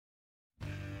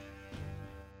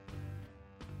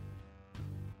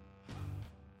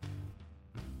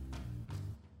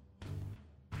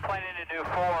planning to do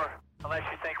 4 unless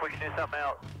you think we can do something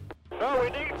else. No, we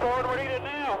need 4 and we need it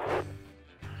now.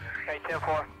 Okay,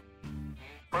 10-4.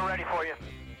 We're ready for you.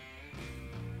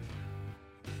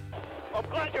 I'm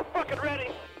glad you're fucking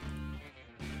ready.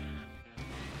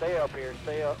 Stay up here,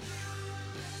 stay up.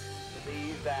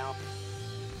 Ease down.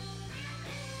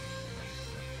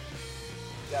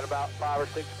 Got about 5 or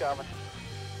 6 coming.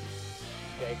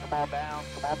 Okay, come on down,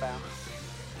 come on down.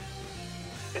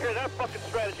 You hear that fucking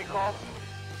strategy call?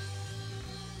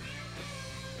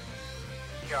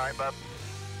 You alright, bub?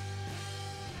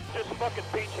 Just fucking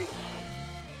peachy.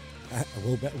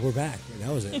 We're back. That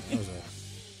was it. That was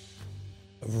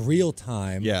a real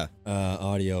time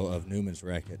audio of Newman's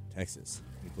wreck at Texas.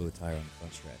 He blew a tire on the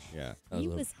front stretch. Yeah. That He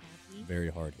was was a happy. very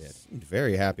hard hit.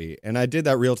 Very happy. And I did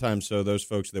that real time, so those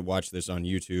folks that watch this on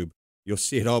YouTube, you'll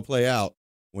see it all play out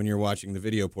when you're watching the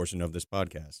video portion of this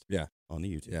podcast. Yeah. On the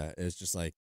YouTube. Yeah, it's just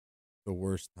like the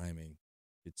worst timing,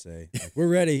 you'd say. Like, we're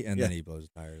ready, and then he blows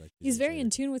a tire. Like He's very in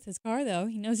tune with his car, though.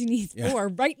 He knows he needs 4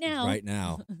 right now. Right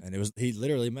now. And he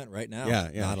literally meant right now. Yeah.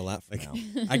 Not a lap from Like,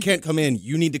 now. I can't come in.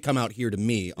 You need to come out here to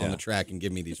me on the track and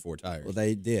give me these 4 tires. Well,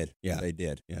 they did. Yeah. They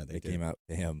did. Yeah, they did. came out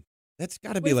to him. That's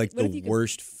got to be like what if the you could-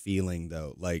 worst feeling,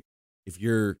 though. Like, if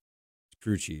you're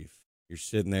crew chief, you're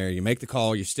sitting there, you make the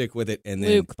call, you stick with it, and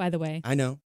then Luke, by the way. I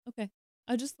know. Okay.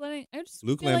 I just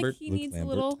Luke feel Lambert. like he Luke needs Lambert.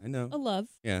 a little I know. a love.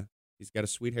 Yeah, he's got a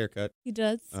sweet haircut. He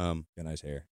does. Got nice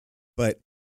hair. But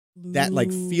that like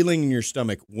Luke. feeling in your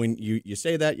stomach when you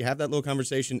say that, you have that little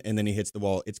conversation, and then he hits the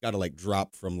wall. It's got to like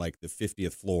drop from like the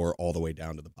 50th floor all the way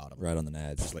down to the bottom. Right on the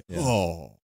nads. It's like, Yeah.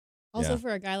 oh. Also, Yeah.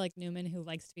 for a guy like Newman who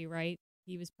likes to be right,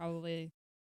 he was probably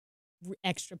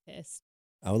extra pissed.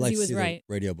 I would like He to was see right.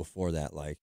 the radio before that,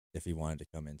 like, if he wanted to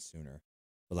come in sooner.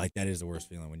 But, like, that is the worst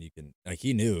feeling when you can, like,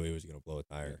 he knew he was going to blow a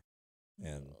tire.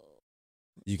 And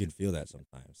you can feel that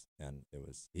sometimes. And it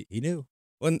was, he knew.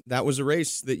 Well, that was a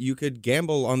race that you could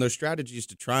gamble on those strategies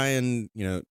to try and,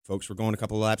 folks were going a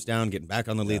couple of laps down, getting back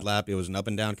on the lead lap. It was an up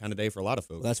and down kind of day for a lot of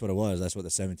folks. Well, that's what it was. That's what the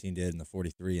 17 did and the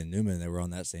 43 and Newman. They were on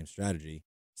that same strategy,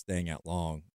 staying out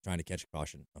long, trying to catch a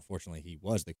caution. Unfortunately, he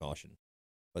was the caution.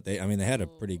 But they had a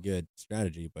pretty good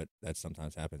strategy, but that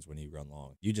sometimes happens when you run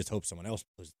long. You just hope someone else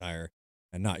blows a tire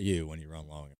and not you when you run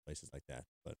long in places like that.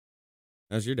 But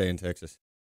How's your day in Texas?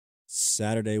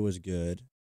 Saturday was good.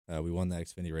 We won that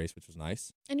Xfinity race, which was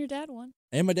nice. And your dad won.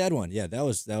 And my dad won. Yeah, that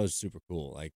was super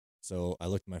cool. Like, so I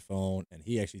looked at my phone, and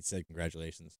he actually said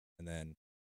congratulations. And then,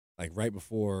 like, right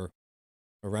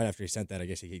after he sent that, I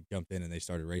guess he jumped in and they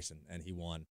started racing, and he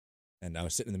won. And I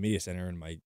was sitting in the media center, and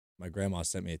my grandma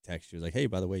sent me a text. She was like, "Hey,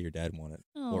 by the way, your dad won at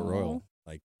Port Royal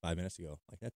like 5 minutes ago."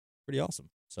 Like, that's pretty awesome.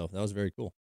 So that was very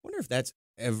cool. I wonder if that's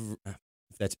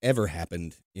ever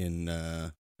happened in.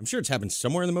 I'm sure it's happened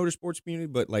somewhere in the motorsports community,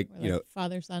 but like, Or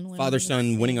father son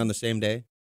winning on the same day.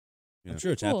 I'm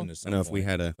sure it's Cool. happened to I some know if we point,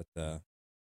 had a but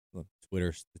look,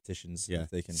 Twitter statisticians, Yeah. if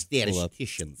they can pull up.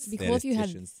 statisticians. It'd be cool if you had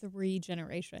statisticians. 3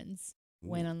 generations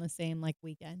win Ooh. on the same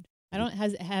weekend. I don't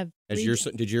have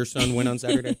Did your son win on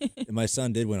Saturday? My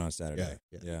son did win on Saturday.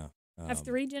 Yeah. have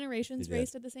 3 generations he did.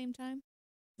 raced at the same time.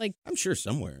 Like I'm sure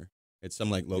somewhere. It's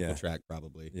some like local Yeah. track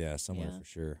probably. Yeah, somewhere Yeah. for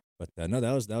sure. But no,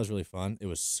 that was really fun. It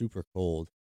was super cold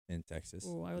in Texas.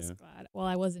 oh, I was Yeah. glad. Well,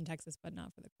 I was in Texas, but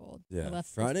not for the cold. I Yeah. left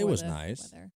Friday before was the nice.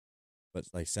 weather. But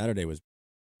like Saturday was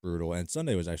brutal, and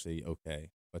Sunday was actually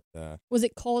okay. But Was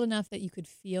it cold enough that you could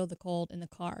feel the cold in the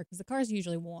car? Because the car is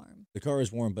usually warm. the car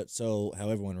is warm. But so how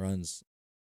everyone runs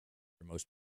for most,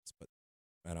 but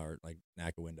at our like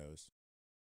NACA windows,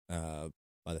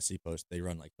 by the seapost, they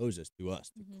run like hoses to us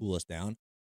to Mhm. cool us down,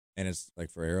 and it's like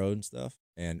for aero and stuff,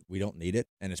 and we don't need it,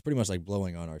 and it's pretty much like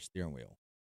blowing on our steering wheel,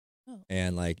 Oh.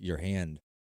 and like your hand,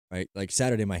 right? Like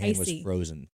Saturday, my hand Icy. was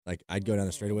frozen. Like I'd go down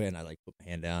the straightaway and I like put my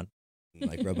hand down and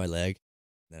like rub my leg,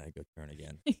 and then I'd go turn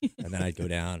again, and then I'd go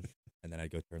down, and then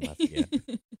I'd go turn left again.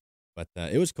 But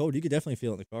it was cold. You could definitely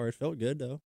feel it in the car. It felt good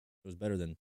though. It was better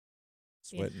than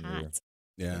Being sweating your, hot.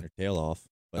 Yeah. your tail off.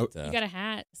 But You got a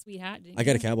hat, a sweet hat. Didn't I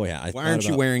got a you? cowboy hat. Why aren't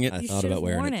you wearing it? I You thought should've about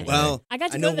wearing worn it. it. today. Well, I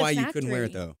got to I go know to the why you couldn't wear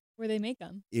it factory though. where they make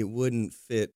them It wouldn't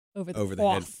fit over the over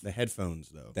cloth. the headphones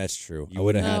though. That's true. You I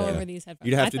would have wouldn't had No, a- over these headphones.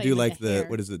 You'd I have to thought do you meant like the hair.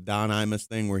 what is it, Don Imus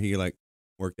thing where he like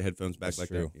worked the headphones back That's like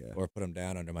true. that. Yeah. Or put them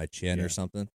down under my chin Yeah. or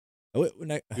something. Oh,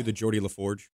 when I, Do the Geordie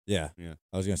LaForge. yeah. Yeah.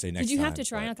 I was gonna say next. Did you have time, to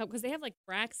try but- on a couple? Because they have like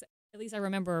racks. At least I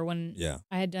remember when Yeah.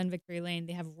 I had done Victory Lane.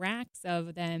 They have racks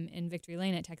of them in Victory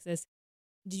Lane at Texas.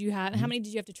 Did you have how many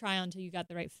did you have to try on until you got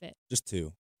the right fit? Just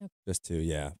 2. Okay. Just 2,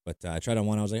 yeah. But I tried on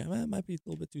one. I was like, it might be a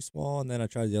little bit too small. And then I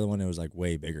tried the other one. It was like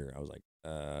way bigger. I was like,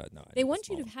 no. I They need want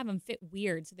the you to small have them fit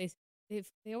weird, so they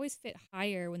they always fit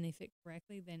higher when they fit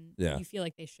correctly than Yeah. you feel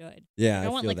like they should. Yeah, Like, I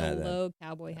want feel like that. a low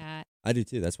cowboy hat, I do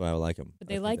too. That's why I like them. but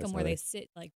they like them where they sit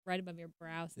like right above your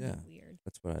brow. So Yeah. it's weird.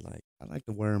 That's what I like. I like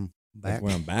to wear them back.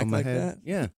 wear 'em back on my like head. that?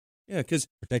 Yeah, yeah. Because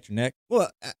Protect your neck.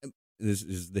 well, this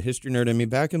is the history nerd in me.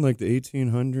 Back in like the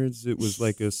 1800s, it was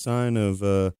like a sign of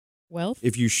Wealth.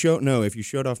 if you showed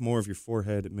off more of your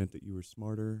forehead, it meant that you were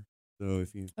smarter. So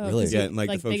if you Really? 'cause Yeah, you- and, like,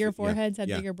 the folks bigger that- yeah, foreheads had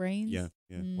yeah, bigger brains. yeah,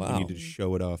 Wow. you need to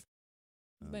show it off.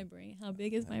 My brain. How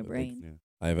big is my have a big brain? Yeah.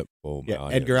 I have it. Oh, Yeah, my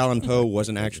audio Edgar is Allan bad. Poe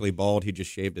wasn't actually bald. He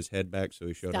just shaved his head back, so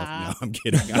he showed off. No, Stop. I'm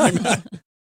kidding. I'm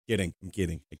kidding. I'm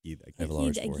kidding. I kid. I have a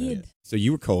large I forehead. kid. So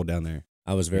you were cold down there.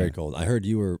 I was very Yeah. cold. I heard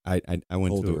you were I went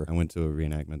Colder. to a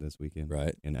reenactment this weekend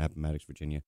right. in Appomattox,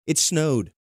 Virginia. It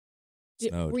snowed.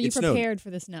 Snowed. Were you It snowed. prepared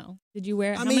for the snow? Did you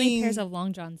wear? I How many mean, pairs of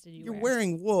long johns did you You're wear?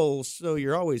 wearing wool, so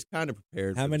you're always kind of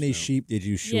prepared. How for the many snow. sheep did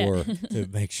you Yeah. shore to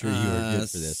make sure you were good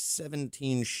for this?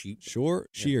 17 sheep. Shore,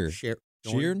 Yeah, shear, shear-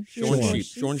 shearing, Shorn Shorn. sheep.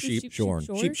 Shorn sheep. Shorn.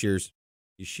 Sheep shears.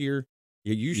 You shear.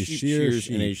 You use You sheep shear shears,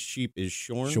 and a sheep. sheep is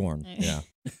shorn. shorn. Eh. Yeah.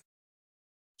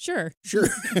 Sure. Sure.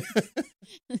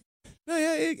 No,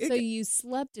 yeah. So you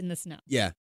slept in the snow.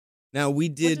 Yeah. Now we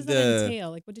What did does that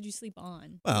entail? Like, what did you sleep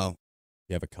on? well,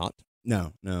 You have a cot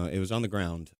no, it was on the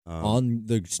ground. on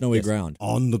the snowy yes, ground.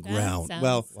 on the That ground. sounds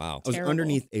Well, Wow. I was terrible.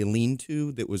 underneath a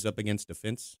lean-to that was up against a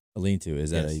fence. A lean-to.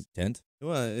 Is that Yes. a tent?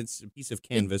 Well, it's a piece of Did-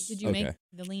 canvas. Did you Okay. make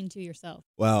the lean-to yourself?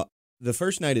 Well, the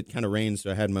first night it kind of rained,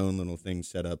 so I had my own little thing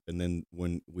set up. And then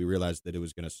when we realized that it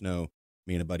was going to snow,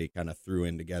 me and a buddy kind of threw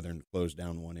in together and closed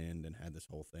down one end and had this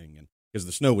whole thing. And because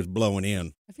the snow was blowing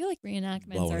in, I feel like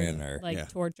reenactments Blowing are in there. like Yeah.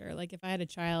 torture. Like if I had a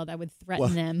child, I would threaten Well,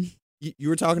 them you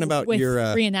were talking about with your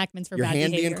reenactments for your bad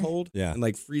hand behavior. being cold, Yeah. and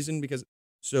like freezing because.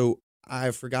 So I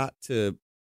forgot to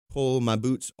pull my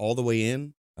boots all the way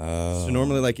in. Oh. So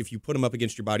normally, like if you put them up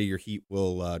against your body, your heat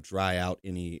will dry out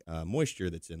any moisture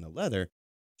that's in the leather.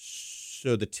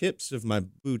 So the tips of my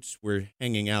boots were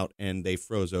hanging out, and they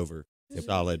froze over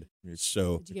solid.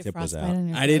 So Did you get tip was frostbite out. on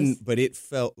your I toes? didn't, but it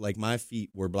felt like my feet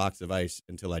were blocks of ice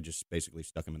until I just basically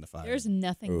stuck them in the fire. There's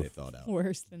nothing They thawed out.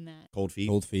 worse than that. Cold feet.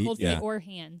 Cold feet. Cold feet yeah. or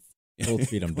hands. Cold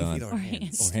feet, I'm Cold done. or Or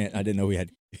hands. hands. Or I didn't know we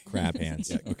had crab hands.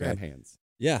 Yeah, Okay. crab hands.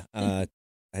 Yeah.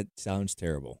 That sounds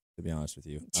terrible, to be honest with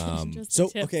you. Just So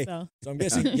the tips, okay. though. So I'm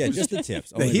guessing, yeah, just the tips.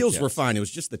 The Only heels were tips. fine. It was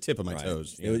just the tip of my Right.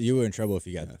 toes. You were in trouble if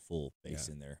you got Yeah. the full face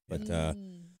Yeah. in there. But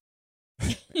Mm.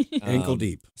 Ankle um,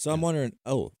 deep. So I'm wondering.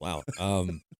 Oh wow.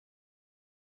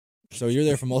 So you're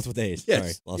there for multiple days. Yes.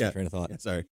 Sorry, lost Yeah. my train of thought. Yeah,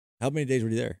 sorry. How many days were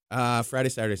you there? Friday,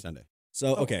 Saturday, Sunday.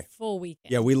 So Oh, okay. full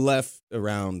weekend. Yeah, we left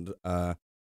around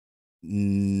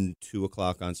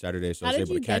 2:00 on Saturday, so How I was did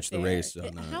able you to catch get the there? race.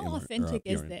 On, How Emer- or, authentic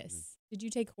is PRN. this? Did you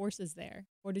take horses there,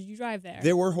 or did you drive there?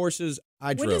 There were horses. I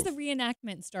When drove. is the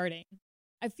reenactment starting?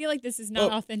 I feel like this is not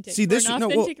Well, authentic. see, For this- an no,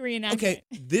 well, authentic reenactment. Okay,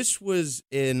 this was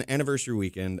an anniversary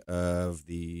weekend of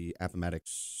the Appomattox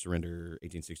surrender,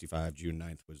 1865. June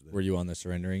 9th was the. Were you on the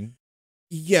surrendering?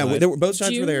 Yeah, side? there were both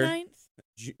sides June were there.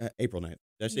 9th? April 9th.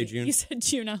 Did I say June? You said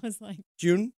June. I was like,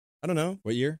 June? I don't know.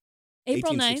 What year?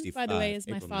 April 9th, by the way, 1865. is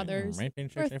my April 9th. father's.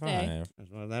 1965.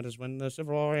 Well, that is when the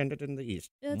Civil War ended in the East.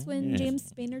 That's when Yes.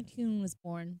 James Spaynard Toon was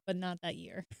born, but not that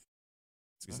year. I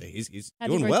was gonna say he's Happy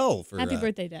doing birth- well for Happy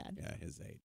birthday, Dad. Yeah, his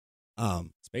age.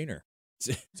 Spainer. It's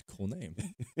a cool name.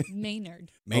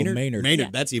 Maynard. Maynard. Maynard. Yeah.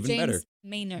 That's even James better.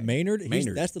 Maynard. Maynard.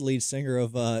 Maynard. That's the lead singer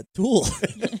of Tool.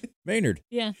 Maynard.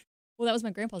 Yeah. Well, that was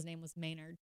my grandpa's name was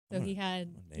Maynard. So I'm he gonna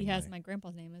name has my- my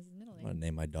grandpa's name as his middle I'm gonna name.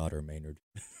 name my daughter Maynard.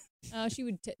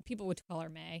 People would call her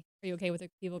May. Are you okay with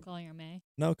people calling her May?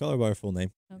 No, call her by her full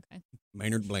name. Okay.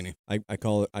 Maynard Blaney. I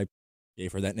call it. I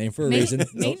gave her that name for a May- reason.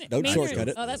 May- Don't Maynard. shortcut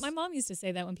it. Oh, my mom used to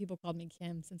say that when people called me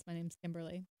Kim, since my name's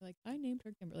Kimberly. They're like, I named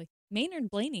her Kimberly. Maynard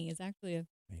Blaney is actually a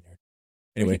Maynard.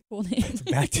 pretty Anyway, cool name.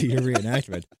 back to your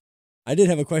reenactment. I did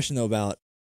have a question though about.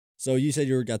 So you said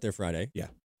you got there Friday. Yeah.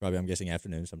 Probably I'm guessing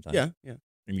afternoon sometime. Yeah.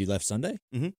 And you left Sunday.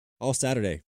 Mhm. All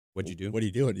Saturday. What'd you do? What are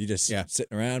you doing? You just Yeah.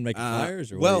 sitting around making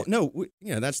fires, or well, what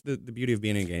no, that's the beauty of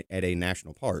being at a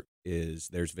national park is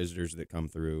there's visitors that come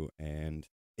through, and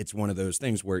it's one of those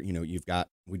things where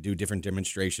we do different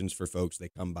demonstrations for folks. They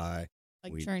come by.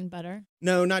 Like We- churn butter.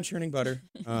 No, not churning butter.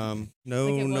 No, Like at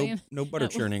no, William- no butter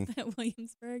at, churning. At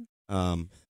Williamsburg.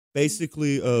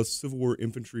 Basically, Civil War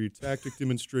infantry tactic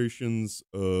demonstrations.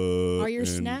 Are your and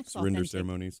snacks surrender authentic?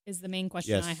 ceremonies? Is the main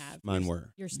question Yes, I have. mine Your-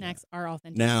 were. Your snacks are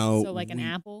authentic. Now, so like an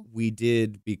apple. We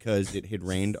did because it had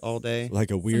rained all day.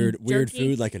 like a weird jerky?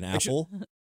 food, like an apple.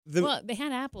 Well, they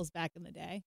had apples back in the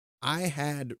day. I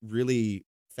had really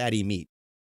fatty meat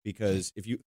because if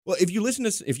you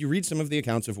read some of the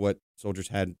accounts of what soldiers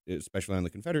had, especially on the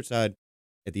Confederate side,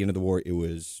 at the end of the war, it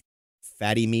was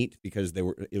fatty meat because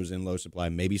it was in low supply,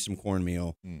 maybe some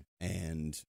cornmeal Mm.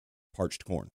 and parched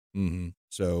corn. Mm-hmm.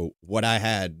 So what I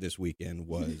had this weekend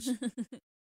was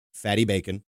fatty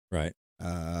bacon, Right.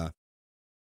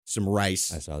 some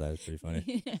rice, I saw that. It's pretty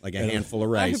funny. like a handful of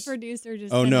rice. Our producer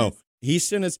just Oh sent no, us- he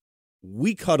sent us.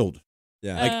 We cuddled.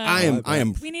 Yeah. Like I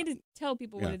am. We need to tell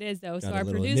people what Yeah. it is, though. Got So a our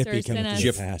little producer nippy coming sent through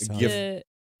us the pass, huh? the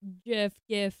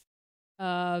GIF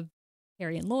of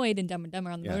Harry and Lloyd and Dumb and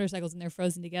Dumber on the Yeah. motorcycles, and they're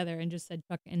frozen together, and just said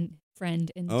 "fucking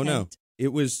friend" in Oh, no. tent. It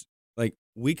was like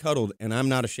we cuddled, and I'm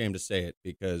not ashamed to say it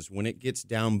because when it gets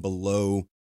down below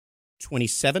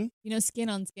 27, You know, skin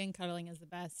on skin cuddling is the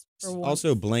best. For warmth.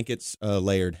 also blankets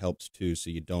layered helps too, so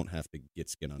you don't have to get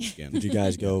skin on skin. Did you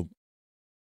guys go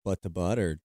butt to butt,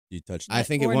 or you touched? I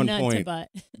think at Or one nut to point butt.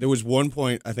 there was one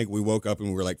point I think we woke up and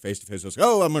we were like face to face. I was like,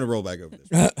 oh, I'm gonna roll back over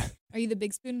this. Are you the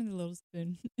big spoon or the little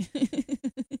spoon?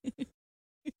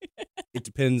 It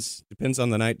depends on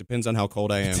the night. Depends on how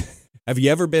cold I am. Have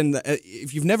you ever been?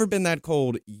 If you've never been that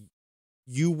cold,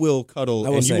 you will cuddle I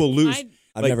will and you say- will lose.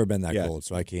 I've like, never been that yeah. cold,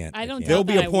 so I can't. I don't can't. There'll doubt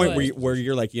be that a I point would. where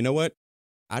you're like, you know what?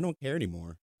 I don't care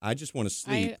anymore. I just want to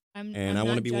sleep I'm and I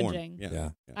want to be warm. judging. Yeah.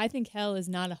 I think hell is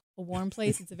not a warm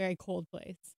place. It's a very cold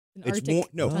place. An It's Arctic warm-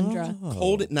 no. tundra. Oh.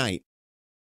 Cold at night,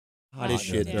 hot as Hot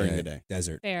shit during during the the day.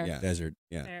 Desert. Fair. Yeah. Desert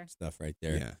Yeah. Fair. stuff right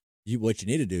there. Yeah. What you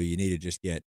need to do, you need to just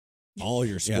get all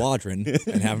your Yeah. squadron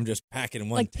and have them just pack in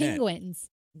one Like tent. penguins.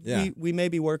 Yeah. We may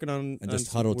be working on And just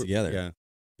some- huddle we're- together. Yeah.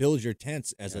 Build your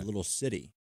tents as a Yeah. little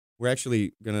city. We're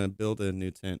actually gonna build a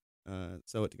new tent.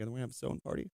 Sew it together. We're gonna have a sewing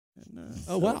party. And,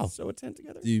 Oh, wow. Sew a tent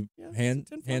together. Do you Yeah, hand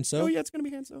it's a tent hand party. sew? Oh yeah, it's gonna be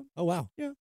hand sewn. Oh wow.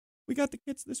 We got the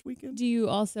kits this weekend. Do you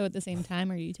also at the same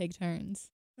time, or you take turns?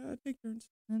 Take turns.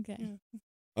 Okay. Yeah.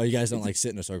 Oh, you guys don't like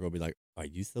sit in a circle and be like, "Oh,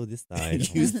 you sew this side."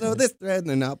 You sew this thread, and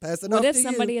then I'll pass it What off if to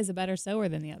somebody you. is a better sewer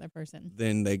than the other person?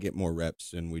 Then they get more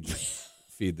reps, and we just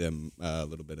feed them a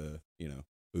little bit of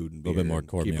food and A little bit beer more and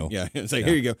keep 'em- cornmeal. Yeah, it's like Yeah.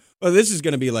 here you go. Well, this is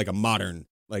gonna be like a modern.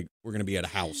 Like we're gonna be at a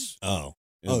house. Oh.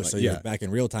 And Oh, like, so yeah. you're back in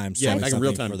real time. Yeah, sewing back in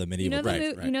real something time. for the You medieval know the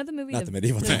times. right. you know the movie Not the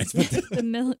medieval times,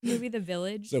 movie The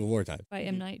Village Civil War time. by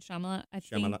M. Night Shyamalan. I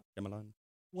think Shyamalan.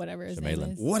 whatever his Shyamalan.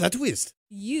 name is. What a twist!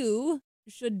 You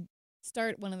should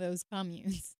start one of those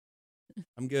communes.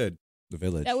 I'm good. The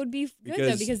village. That would be good though,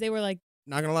 Because- because they were like,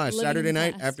 Not gonna lie. Living Saturday in the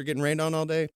night past. after getting rained on all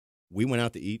day, we went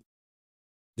out to eat.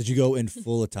 Did you go in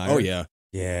full attire? Oh yeah,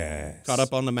 Yes. caught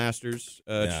up on the Masters.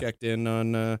 Yeah. Checked in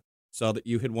on. Saw that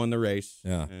you had won the race.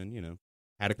 Yeah. And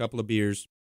had a couple of beers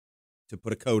to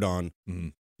put a coat on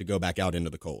Mhm. to go back out into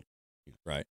the cold.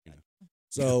 Right. Yeah.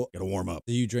 So, Gotta warm up.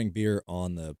 do you drink beer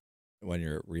when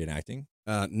you're reenacting?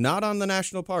 Not on the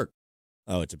national park.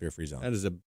 Oh, it's a beer-free zone. That is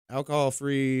a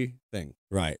alcohol-free thing.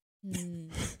 Right. hmm.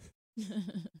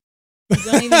 You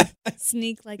don't even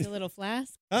sneak like a little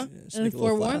flask. Huh? Yeah, sneak a for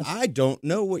little warmth? flask. I don't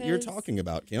know what you're 'Cause- talking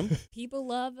about, Kim. People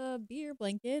love a beer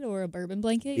blanket or a bourbon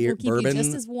blanket. Beer- Will keep you just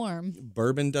bourbon- as warm.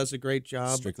 Bourbon does a great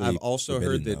job. Strictly I've also heard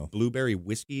forbidden, that though. blueberry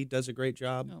whiskey does a great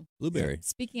job. Oh. Blueberry.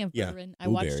 Speaking of Yeah, bourbon, I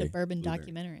watched a blueberry. bourbon Blueberry.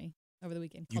 documentary over the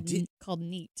weekend You called did? called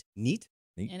Neat, Neat.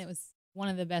 Neat. and it was one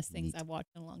of the best things Neat. I've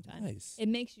watched in a long time. Nice. It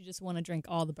makes you just want to drink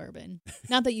all the bourbon.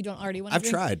 Not that you don't already want to I've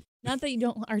drink. tried. Not that you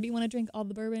don't already want to drink all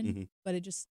the bourbon, Mhm. but it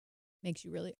just makes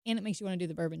you really, and it makes you want to do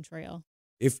the bourbon trail.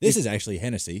 If This if- is actually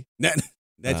Hennessy. that's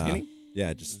uh, Henny?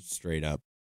 Yeah, just straight up.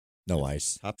 No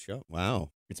ice. Top shelf.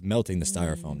 Wow. It's melting the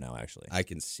styrofoam Mm. now, actually. I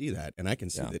can see that, and I can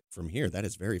see Yeah. that from here. That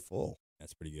is very full.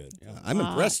 That's pretty good. Yeah, I'm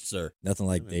lot. impressed, sir. Nothing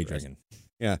like I'm day impressed. drinking.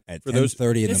 Yeah. At For those-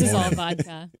 10:30 in This the is all morning.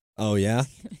 vodka. Oh, yeah?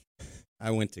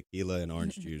 I went tequila and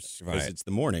orange juice because Right. it's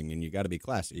the morning, and you got to be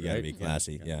classy. You got to right? be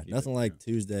classy. gotta Yeah. keep Nothing it, like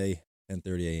Tuesday,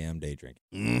 10:30 a.m. day drinking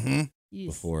Mm-hmm. Yes.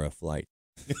 before a flight.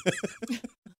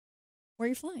 Where are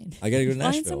you flying? I got to go to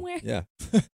Flying Nashville. somewhere? Yeah.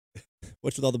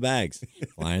 What's with all the bags?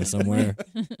 Flying somewhere.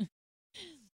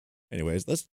 Anyways,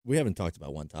 we haven't talked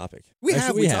about one topic. We Actually,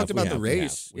 have. We talked about the we have,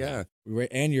 race. we Yeah. have.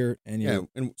 And your Yeah.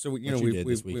 And so, what you did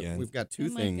this weekend. we've got two Oh,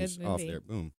 my things good off movie. there.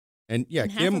 Boom. And yeah,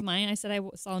 And half of Kim. mine, I said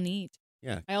saw Neat.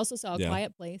 Yeah. I also saw A Yeah.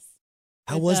 Quiet Place.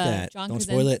 How with, was that? John Don't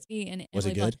spoil it. Krasinski and Was it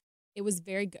Emily Blunt. good? It was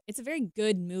very good. It's a very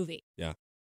good movie. Yeah.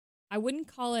 I wouldn't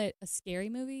call it a scary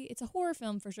movie. It's a horror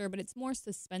film for sure, but it's more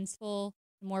suspenseful,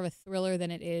 more of a thriller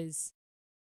than it is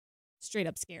straight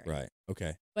up scary. Right.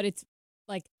 Okay. But it's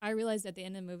like I realized at the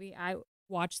end of the movie, I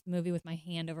watched the movie with my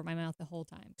hand over my mouth the whole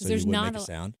time because So there's you wouldn't not make a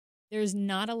sound? there's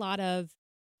not a lot of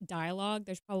dialogue.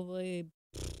 There's probably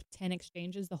 10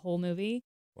 exchanges the whole movie,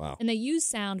 Wow. and they use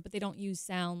sound, but they don't use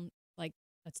sound like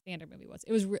a standard movie was.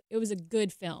 It was a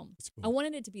good film. That's I cool.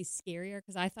 wanted it to be scarier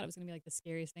because I thought it was going to be like the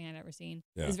scariest thing I'd ever seen.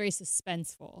 Yeah. It was very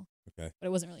suspenseful, Okay. but it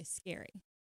wasn't really scary.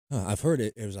 Huh, I've heard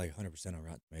it was like 100% on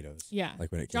Rotten Tomatoes. Yeah.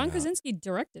 Like when it came John out. Krasinski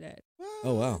directed it.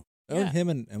 Oh, wow. Aren't Yeah. him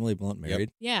and Emily Blunt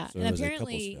married? Yeah, So and it was a couple's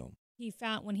apparently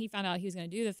film. when he found out he was going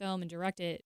to do the film and direct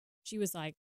it, she was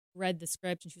like, read the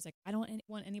script and she was like, I don't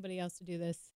want anybody else to do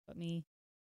this but me.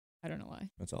 I don't know why.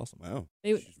 That's awesome. Wow.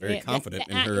 They, She's very confident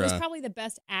in her. It was probably the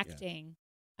best acting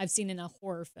I've seen in a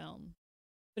horror film.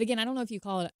 But again, I don't know if you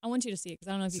call it. I want you to see it because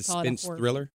I don't know if you call it a suspense horror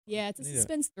thriller. Yeah, it's a Yeah.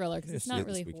 suspense thriller because Yeah, it's see not it this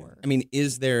really weekend. horror. I mean,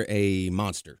 is there a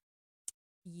monster?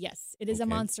 Yes, it is a Okay.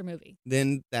 monster movie.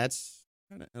 Then that's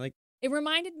kind of like It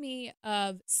reminded me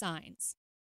of Signs.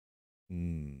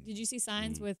 Mm. Did you see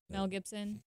Signs with no. Mel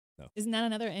Gibson? No. Isn't that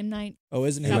another M. Night? Oh,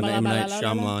 isn't he? M. Night Shyamalan.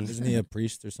 Shyamalan. Isn't he a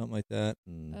priest or something like that?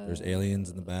 And there's aliens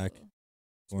in the back.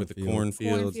 with the Cornfield.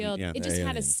 cornfields. Cornfield. And, It just had a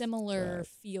Aliens. similar Right.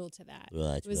 feel to that.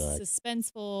 Right, It was right.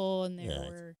 suspenseful, and there Right.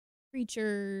 were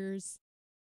creatures.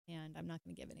 And I'm not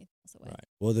going to give anything else away. Right.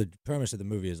 Well, the premise of the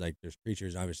movie is like there's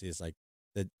creatures. Obviously, it's like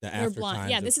the They're after blind.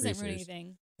 times Yeah, of this isn't ruining creatures.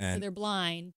 anything. So And they're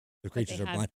blind. the but they creatures are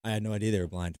have- blind. I had no idea they were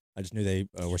blind. I just knew they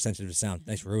were sensitive to sound.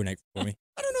 Thanks for ruining it for me.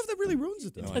 I don't know if that really ruins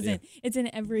it though. No It's idea. it's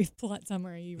in every plot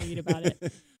summary you read about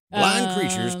it. Blind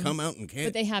creatures Um, come out and But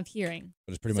can't. they have hearing.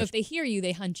 But it's pretty So much. if they hear you,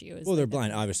 they hunt you. is Well, they're like the-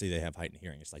 blind. Obviously, they have heightened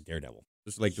hearing. It's like Daredevil.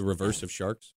 It's like the reverse of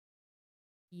sharks.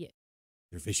 Yeah.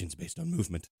 Their vision's based on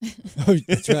movement. Oh,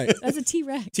 that's right. That's a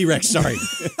T-Rex. T-Rex, sorry.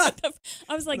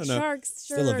 I was like, I don't know. sharks,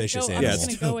 sure. Still a vicious go, animal. I'm just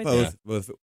going to go with both, it.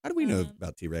 both. How do we know Um,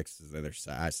 about T-Rexes and their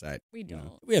eyesight? We you know?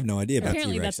 don't. We have no idea about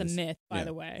Apparently, T-Rexes. that's a myth, by Yeah.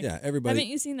 the way. Yeah, everybody.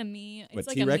 Haven't you seen the meme? It's What,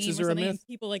 like T-Rexes a meme are or a something. myth?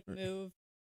 People like move.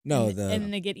 No, and, the and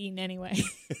then they get eaten anyway.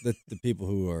 the people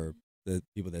who are the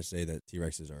people that say that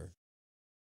T-Rexes are,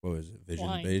 what was it, vision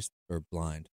Blind. based or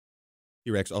blind?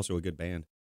 T-Rex also a good band.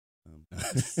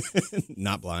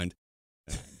 Not blind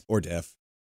or deaf.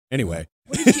 Anyway.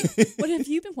 What have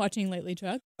you been watching lately,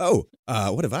 Chuck? Oh,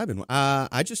 what have I been?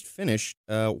 I just finished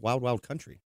Wild Wild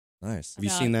Country. Nice. Have you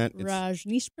seen that? It's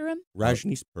Rajneeshpuram?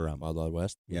 Rajneeshpuram. Wild Wild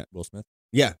West. Yeah. Will Smith.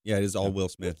 Yeah, it is all Yeah. Will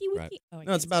Smith. Wiki, wiki. Right. Oh, I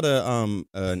No, it's can't about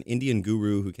an Indian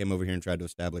guru who came over here and tried to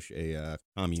establish a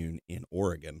commune in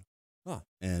Oregon. Huh.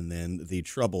 And then the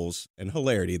troubles and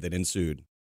hilarity that ensued. see.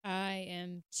 I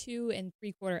am 2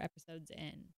 3/4 episodes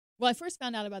in. Well, I first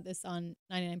found out about this on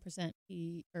 99%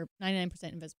 or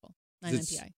 99% Invisible, 99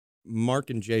 It's- PI. Mark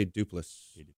and Jay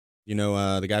Duplass. You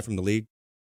know the guy from The League?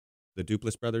 The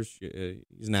Duplass brothers?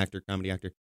 He's an actor, comedy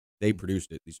actor. They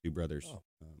produced it, these two brothers. Oh.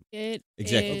 It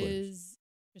Exactly. is.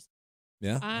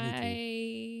 Yeah.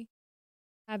 I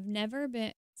have never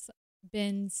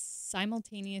been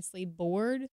simultaneously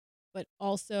bored, but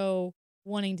also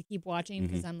wanting to keep watching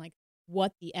because I'm like,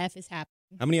 what the F is happening?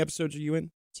 How many episodes are you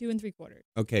in? 2 3/4.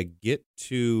 Okay, get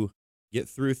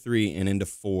through 3 and into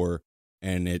 4,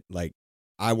 and it like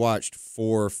I watched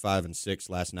 4, 5, and 6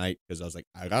 last night because I was like,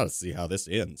 I gotta see how this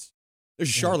ends. There's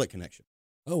a Yeah. Charlotte connection.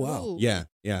 Oh wow. Ooh. Yeah.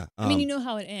 I mean, you know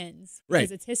how it ends. right.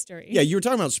 Because it's history. Yeah, you were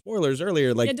talking about spoilers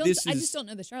earlier. Like Yeah, this I is just don't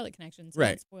know the Charlotte connection, so Right.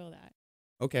 don't spoil that.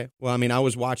 okay. Well, I mean, I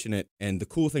was watching it, and the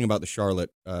cool thing about the Charlotte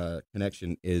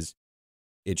connection is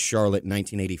it's Charlotte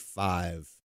 1985,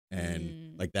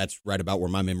 and like that's right about where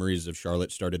my memories of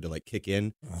Charlotte started to like kick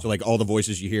in. So like all the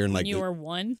voices you hear and like You were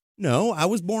 1? no, I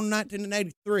was born in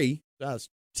 1983. So I was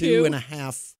 2 2. and a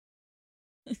half.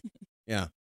 Yeah,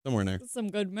 somewhere in there. Some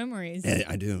good memories. Yeah,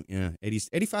 I do. Yeah, 80,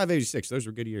 85, 86. Those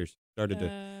were good years. Started to,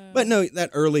 Uh, but no,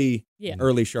 that early Yeah.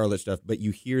 Charlotte stuff. But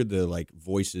you hear the like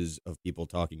voices of people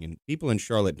talking, and people in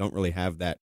Charlotte don't really have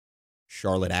that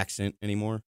Charlotte accent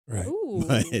anymore. Right. Ooh.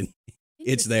 But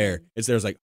it's there. Interesting. It's there. It's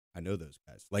like I know those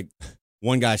guys. Like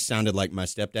one guy sounded like my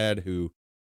stepdad, who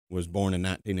was born in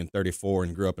 1934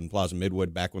 and grew up in Plaza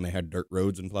Midwood back when they had dirt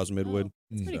roads in Plaza Midwood. Oh,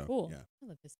 that's pretty So, cool. yeah. I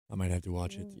love this. I might have to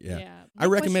watch it. Yeah. My I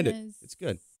recommend question it. is, It's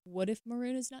good. What if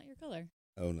maroon is not your color?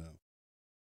 Oh no.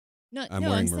 No, I'm no,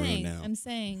 wearing I'm maroon saying, now. I'm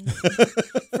saying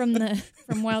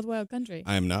from Wild Wild Country.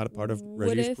 I am not a part of What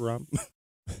Reggie's if- Param.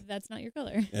 That's not your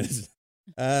color.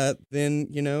 Then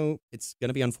it's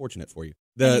gonna be unfortunate for you.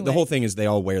 The Anyway. whole thing is they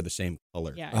all wear the same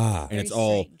color. Yeah. Ah. And very it's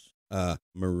all strange.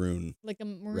 maroon. like a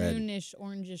maroonish,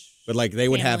 orangish. But like they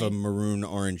would have a family. maroon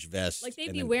orange vest. Like they'd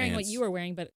and be then wearing pants. what you were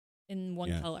wearing, but in one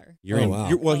Yeah. color. You're Oh, in, wow.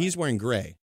 well, Color. he's wearing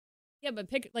gray. Yeah, but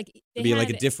they be like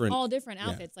a had different- all different yeah,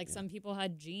 outfits. Like yeah. some people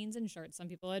had jeans and shirts, some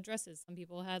people had dresses, some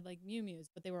people had like Mew-Mews,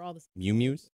 but they were all the same. Mew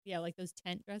Mews. Yeah, like those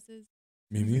tent dresses.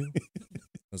 Mew Mew.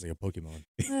 Sounds like a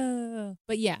Pokemon.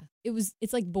 But yeah,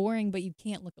 it's like boring, but you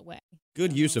can't look away.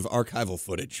 Good So, use of archival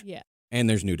footage. Yeah, and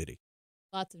there's nudity,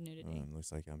 lots of nudity.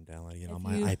 Looks like I'm downloading it If on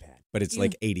my you- iPad. but it's You-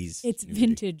 like 80s. It's nudity.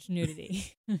 vintage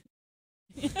nudity.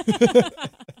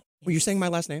 Well, you're saying my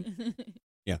last name?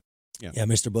 Yeah,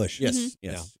 Mr. Bush. Yes. Mhm.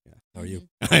 Yes. Yeah. How are you?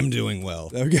 I'm doing well.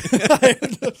 Okay.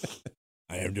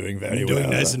 I am doing very I'm doing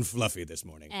well. nice and fluffy this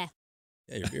morning. Eh.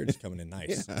 Yeah, your beard is coming in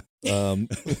nice. Yeah.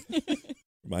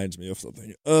 reminds me of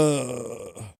something.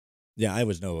 Yeah, I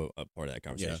was no part of that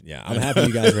conversation. Yeah, I'm happy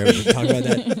you guys were able to talk about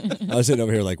that. I was sitting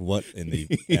over here like, what in the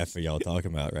F are y'all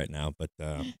talking about right now? But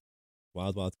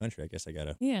Wild Wild Country, I guess I got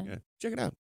to Yeah. Check it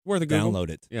out. Worth a Google. download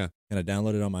it. Yeah. Can I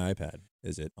download it on my iPad?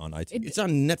 Is it on iTunes? It's on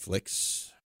Netflix.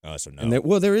 Oh, so no.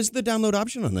 And there is the download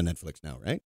option on the Netflix now,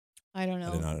 right? I don't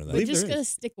know. did not know that. We're Believe just there gonna is.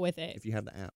 stick with it. If you have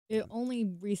the app. It only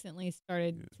recently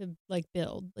started to like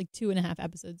build, like 2.5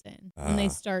 episodes in, when they Ah.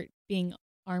 start being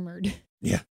armored.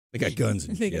 Yeah. They got guns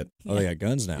and They shit. got- Oh, they got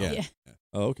guns now. Yeah. Yeah.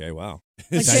 Oh, okay. Wow.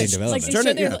 Like, Exciting they, development. like they Turn show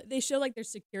it- their, yeah. they show like their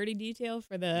security detail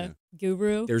for the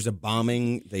guru. There's a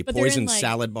bombing. They But they're poison in, like-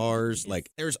 salad bars. Yes. Like,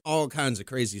 there's all kinds of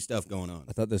crazy stuff going on.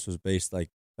 I thought this was based like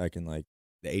back in like,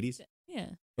 The 80s? Yeah.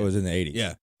 it was in the 80s.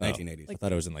 Yeah. Oh. 1980s. I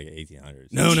thought it was in like 1800s.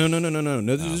 No.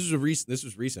 This Oh. is a recent. This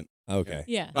was recent. Okay.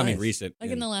 Yeah. I mean, Nice. recent. Like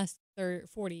in the last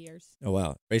 40 years. Oh,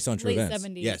 wow. Based on true Late events.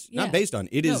 70s. Yes, Yeah. not based on.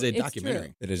 It No, is a it's documentary.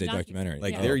 true. It is a Docu- documentary.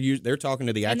 Like Yeah. they're talking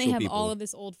to the And actual they have people. all of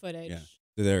this old footage. Yeah.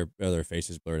 Do their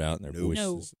faces blurred out and their No.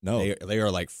 voices? No. They are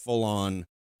like full on.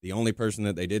 The only person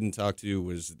that they didn't talk to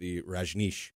was the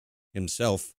Rajneesh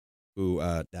himself, who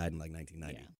died in like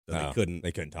 1990. Yeah. So Oh, they couldn't.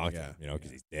 They couldn't talk to Yeah, him, because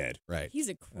yeah. he's dead. Right. He's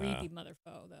a creepy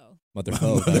motherfucker, though.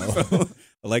 Motherfucker.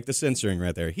 I like the censoring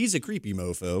right there. He's a creepy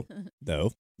mofo.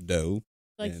 Though. Doe.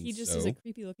 Like, And he just is a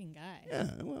creepy looking guy.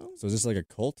 Yeah. Well. So is this like a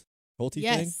culty thing?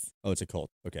 Yes. Oh, it's a cult.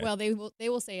 Okay. Well, they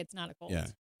will say it's not a cult. Yeah.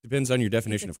 Depends on your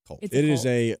definition of cult. it's it is cult.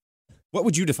 a. What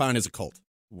would you define as a cult?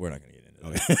 We're not going to get into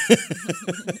Okay.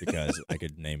 that because I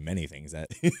could name many things that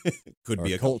Could Or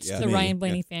be a cult. cults Yeah. to the me, Ryan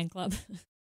Blaney fan club.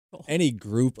 Cool. any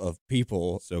group of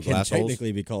people So can glass holes?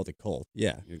 technically be called a cult.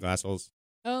 Yeah. Your glass holes.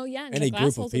 Oh yeah, no, Any glass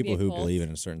group holes of would be people a who cult. believe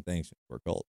in certain things for a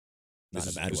cult. Not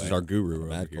This a bad is way. our guru Not a over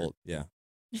bad here. cult. Yeah.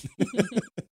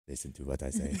 Listen to what I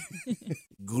say.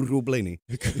 Guru Blaney.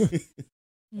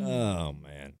 Mm. Oh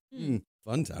man,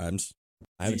 Fun times.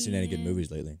 I haven't seen any good Yeah.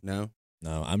 movies lately. No.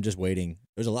 No, I'm just waiting.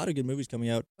 There's a lot of good movies coming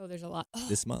out Oh, there's a lot. Oh,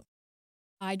 this month.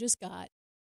 I just got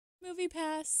Movie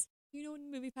Pass. You know what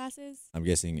Movie Pass is? I'm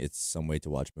guessing it's some way to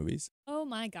watch movies. Oh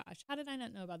my gosh, how did I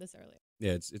not know about this earlier?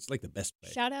 Yeah, it's like the best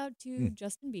way. Shout out to Hmm.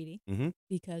 Justin Beatty Mhm.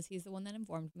 because he's the one that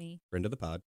informed me. Friend of the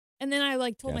pod. And then I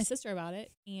like told my Yes. sister about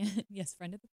it, and yes,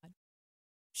 friend of the pod.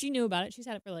 She knew about it. She's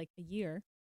had it for like a year,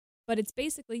 but it's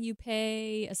basically you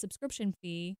pay a subscription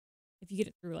fee. If you get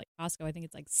it through like Costco, I think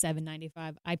it's like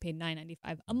 $7.95. I paid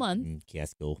 $9.95 a month,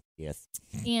 Yes, cool. Yes.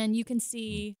 and you can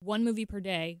see one movie per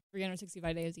day,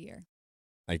 365 days a year.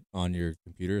 Like on your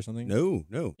computer or something? No.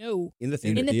 No, In the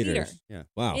theater. in the theaters. theater, Yeah.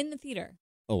 Wow. in the theater.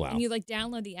 Oh wow. And you like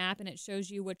download the app, and it shows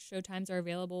you which showtimes are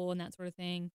available and that sort of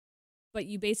thing. But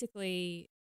you basically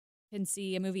can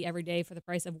see a movie every day for the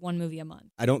price of one movie a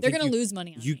month. I don't They're think going to you- lose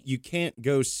money on You me. you can't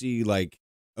go see like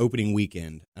opening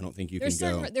weekend. I don't think you There's can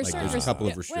certain, go. there's like, certain there's a couple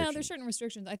of yeah, restrictions. Well, there's certain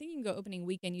restrictions. I think you can go opening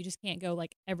weekend. You just can't go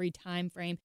like every time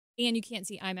frame, and you can't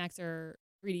see IMAX or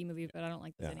 3D movies. But I don't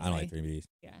like those yeah, anyway. I don't like 3D.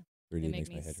 Yeah, 3D they make makes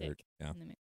me my head sick. hurt. Yeah. And they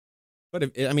make- But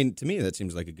if, I mean, to me, that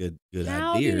seems like a good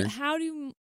How idea. how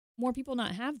do more people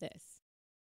not have this?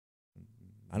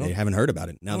 I don't. They haven't heard about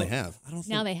it. Now they I don't- have. I don't think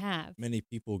Now they have. many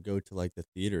people go to like the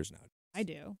theaters now. I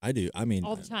do I do. I mean,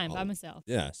 all the time by all- myself.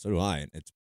 Yeah, so do I, and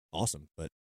it's awesome. But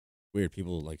weird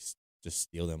people like just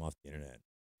steal them off the internet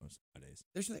most nowadays.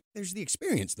 There's the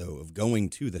experience though of going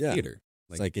to the Yeah. theater.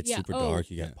 It's like it's Yeah, super oh, dark.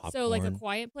 You got yeah. popcorn. So like A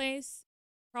Quiet Place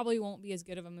probably won't be as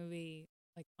good of a movie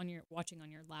like on your watching on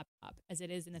your laptop as it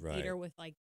is in the Right. theater with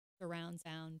like surround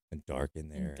sound. and dark in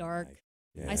there. dark.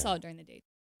 like, I yeah. saw it during the day.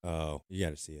 Oh, you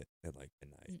got to see it at like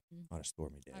midnight Mm-mm. on a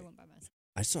stormy day. I went by myself.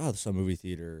 I saw some movie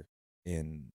theater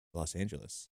in Los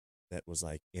Angeles that was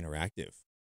like interactive.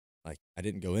 Like I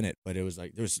didn't go in it, but it was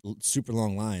like there was super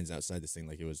long lines outside this thing.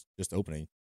 Like it was just opening,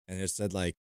 and it said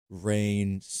like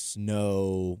rain,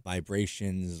 snow,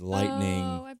 vibrations, lightning.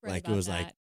 Oh, I've read like about it was that.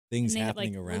 like things and they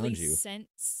happening have, like, around release you.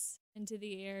 scents into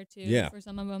the air too. Yeah. For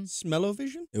some of them.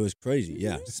 Smell-o-vision? It was crazy.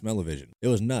 Yeah, Mhm. smell-o-vision. It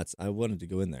was nuts. I wanted to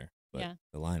go in there, but Yeah.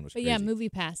 the line was But crazy. yeah, Movie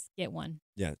Pass, get one.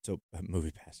 Yeah, so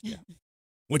movie pass. Yeah,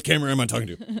 What camera am I talking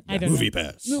to? I don't Movie know.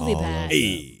 Pass. Movie All of Pass.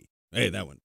 them. Hey, that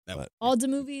one. That But- All the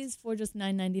movies for just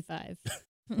 $9.95.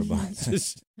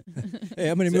 Just- hey,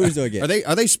 how many movies do I get?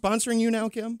 Are they sponsoring you now,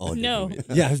 Kim? All the No. movies.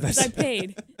 Yeah, I was about to Because I say.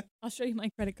 paid. I'll show you my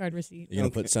credit card receipt. You're gonna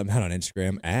Okay. put something out on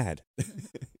Instagram ad.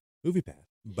 Movie pass.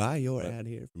 Buy your But- ad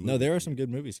here. For No, there are some good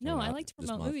movies. No, coming I out like to this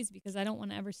promote month. movies because I don't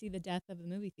want to ever see the death of the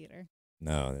movie theater.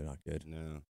 No, they're not good.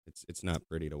 No, it's not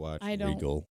pretty to watch. I don't.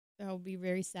 Regal. That would be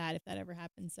very sad if that ever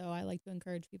happened. So I like to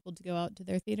encourage people to go out to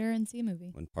their theater and see a movie.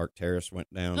 When Park Terrace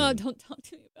went down. Oh, don't talk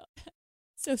to me about that.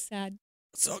 So sad.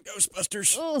 saw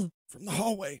Ghostbusters Oh, from the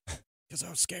hallway because I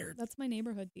was scared. that's my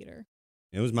neighborhood theater.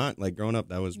 It was mine. Like growing up,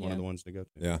 that was one Yeah. of the ones to go to.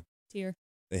 Yeah. Tear.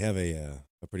 They have a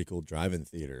pretty cool drive-in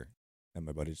theater at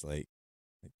my buddy's lake,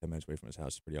 like 10 minutes away from his house.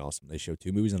 It's pretty awesome. They show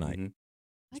 2 movies a night. Mhm.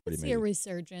 I pretty could see a amazing.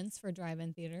 resurgence for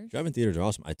drive-in theaters. Drive-in theaters are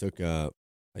awesome. I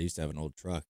used to have an old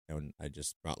truck, and I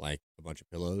just brought like a bunch of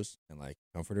pillows and like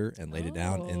comforter and laid it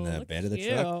down in the look bed at of the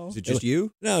truck. you. Is it just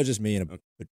you? No, just me and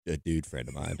a dude friend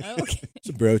of mine. Okay.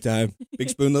 Some bro time. Big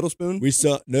spoon, little spoon? We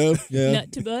saw yeah.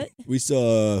 Nut to butt. We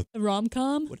saw A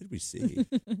rom-com. what did we see?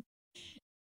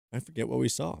 I forget what we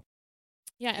saw.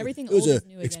 Yeah, everything It was old a is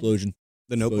new again. explosion.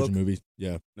 The Notebook? Explosion movie.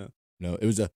 Yeah. No. It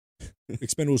was a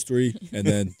Expendables 3 and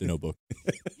then The Notebook.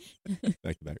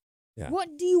 Back to back. Yeah.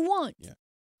 What do you want? Yeah.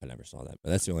 I never saw that, but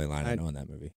that's the only line I know in that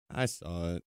movie. I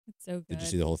saw it. It's so good. Did you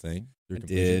see the whole thing? Through I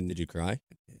completion? did. Did you cry?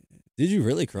 Did you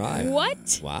really cry?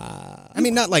 What? Wow. I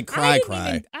mean, not like I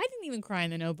cry. didn't even cry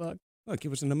in the Notebook. Look, it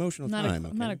was an emotional I'm not, time.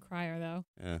 I'm not a okay? crier though.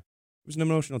 Yeah. It was an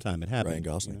emotional time. It happened. Ryan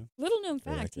Gosling. you know? Little known Great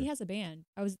fact, actor. he has a band.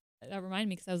 That reminded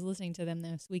me because I was listening to them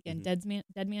this weekend. Mhm.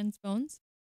 Dead Man's Bones.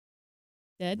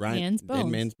 Dead Ryan, Man's Bones. Dead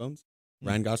Man's Bones? Hmm.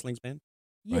 Ryan Gosling's band?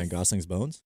 Ryan Yes. Gosling's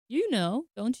bones? You know,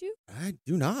 don't you? I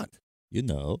do not. You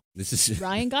know. This is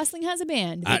Ryan Gosling has a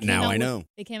band. They came now out I with- know.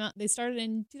 They came out. They started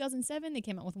in 2007. They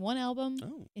came out with one album.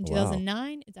 Oh. In Wow.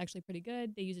 2009, it's actually pretty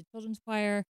good. They use a children's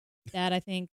choir that I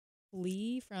think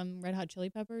Lee from Red Hot Chili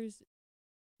Peppers,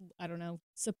 I don't know,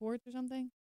 supports or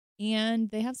something. And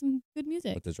they have some good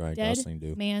music. What does Ryan Dead Gosling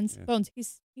do? Man's Yeah. Bones. He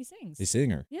sings. He's a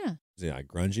singer. Yeah. Is he like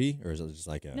grungy or is it just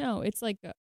like a No, it's like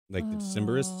Like the Oh.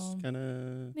 Decemberists kind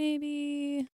of.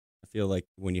 maybe. I feel like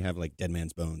when you have like Dead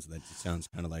Man's Bones, that just sounds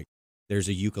kind of like there's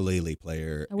a ukulele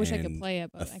player. I wish I could and play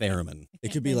it, but a I can't- theremin. I It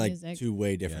can't could be play like music. 2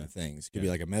 way different things. It could be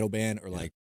Yeah. like a metal band or Yeah.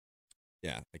 like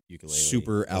like ukulele.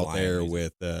 Super out Hawaiian there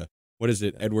music. with what is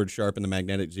it? Yeah. Edward Sharp and the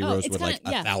Magnetic Zeros it's with like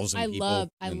kinda- yeah, 1,000 I people. love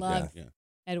and- love- yeah.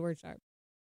 Edward Sharp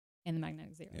and the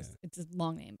Magnetic Zeros. Yeah. It's a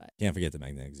long name, but Can't forget the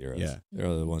Magnetic Zeros. Yeah.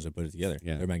 They're the ones that put it together.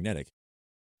 Yeah. They're magnetic.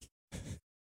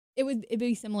 it'd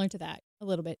be similar to that a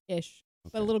little bit ish,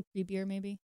 but a Okay. little creepier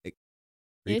maybe.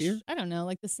 Creepier? Ish? I don't know.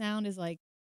 Like the sound is like,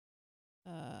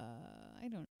 I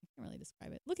can't really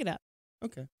describe it. Look it up.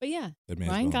 Okay. But yeah, Dead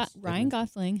Man's Ryan Bones. Ryan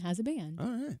Gosling has a band. All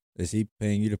right. Is he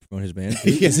paying you to promote his band?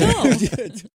 Yes.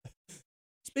 No.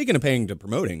 Speaking of paying to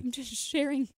promoting, I'm just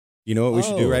sharing you know what we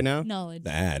should do Oh. right now? knowledge.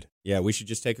 The ad. Yeah, we should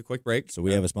just take a quick break. So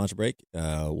we have a sponsor break.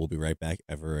 We'll be right back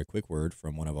after a quick word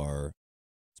from one of our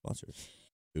sponsors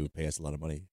who pay us a lot of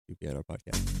money to be at our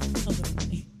podcast.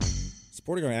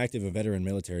 Supporting our active and veteran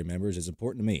military members is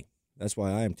important to me. That's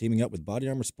why I am teaming up with Body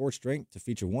Armor Sports Drink to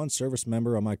feature one service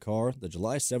member on my car, the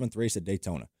July 7th race at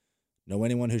Daytona. Know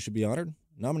anyone who should be honored?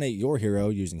 Nominate your hero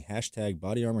using hashtag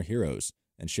BodyArmorHeroes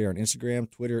and share on Instagram,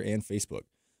 Twitter, and Facebook.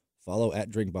 Follow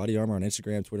 @DrinkBodyArmor on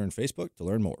Instagram, Twitter, and Facebook to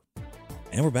learn more.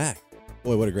 And we're back.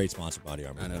 Boy, what a great sponsor Body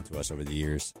Armor I has know. been to us over the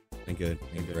years. Thank good. Been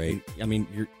Thank great. good. I mean,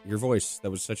 your voice,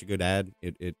 that was such a good ad.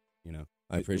 It you know.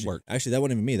 I It appreciate it. worked. Actually, that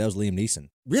wasn't even me. That was Liam Neeson.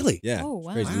 Really? Yeah. Oh, it's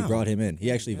wow. crazy. We Wow. brought him in. He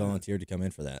Yeah, actually yeah. volunteered to come in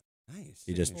for that. Nice.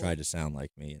 He just Cool. tried to sound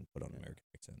like me and put on an American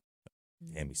accent.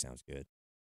 Damn, he sounds good.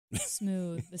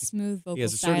 Smooth, the smooth vocal He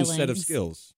has a certain set of stylings.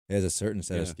 skills, He has a certain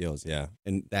set of Yeah. skills. Yeah.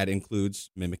 and that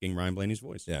includes mimicking Ryan Blaney's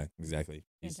voice. Yeah, exactly.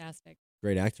 He's a Fantastic.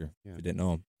 great actor. Yeah. If you didn't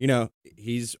know him. You know,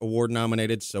 he's award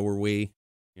nominated. So are we.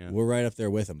 Yeah. We're right up there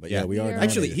with him. But yeah, Yeah. we are. We are.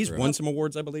 Actually, nominated he's for won some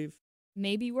awards, I believe.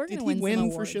 Maybe we're Did gonna he win some win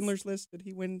for awards. Schindler's List? Did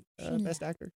he win Schindler- Best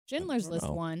Actor? Schindler's don't List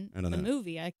know. won I don't the know.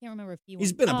 movie. I can't remember if he won.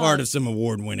 He's been a Oh, part of some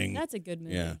award winning. That's a good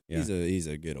movie. Yeah. Yeah. He's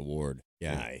a good award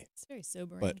guy. It's very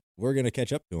sobering. But we're gonna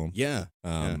catch up to him. yeah.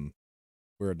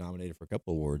 We're nominated for a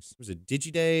couple awards. It was a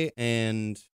Digiday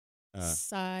and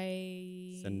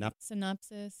Synopsis.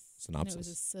 Synopsis. And it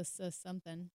was a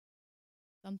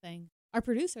something. Our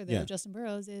producer, though, Yeah. Justin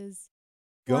Burrows, is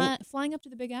Go- flying up to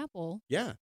the Big Apple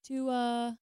yeah, to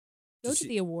go to see-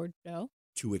 the award show.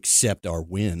 to accept our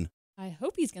win I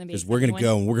hope he's going to be because we're going to accepting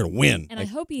go one. and we're going to win. And I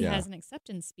hope he Yeah. has an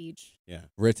acceptance speech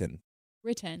Written.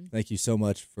 written. Thank you so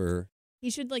much for He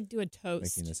should do a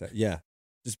toast. making this. Yeah,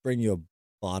 just bring you a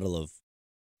bottle of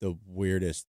the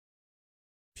weirdest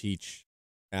peach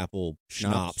apple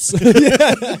schnapps.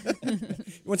 Schnapps.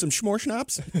 You want some schmore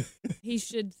schnapps? He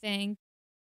should thank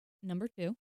number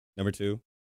 2. Number 2.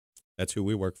 That's who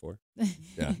we work for.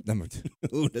 Yeah, number 2.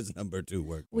 Who does number 2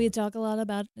 work for? We talk a lot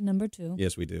about number 2.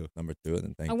 Yes, we do. Number 2, and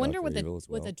then thank I God wonder for what the Evil as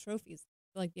well. what the trophies,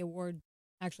 like the award,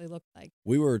 actually look like.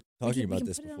 We were We talking can- we about can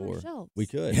this put it on our before. shelves. We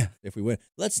could Yeah. if we win.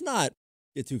 Let's not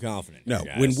get too confident. No,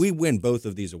 here, guys. when we win both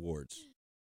of these awards.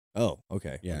 Oh,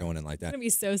 okay. Yeah. We're going in like It's that. gonna be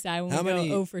so sad when How we many?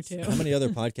 go 0 for 2. How many other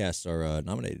podcasts are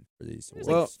nominated for these There's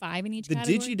awards? like 5 in each The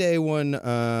category. Digiday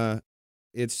one,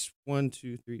 it's 1,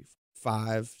 2, 3,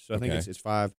 5. So I think Okay. it's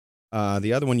 5.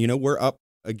 The other one, we're up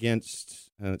against,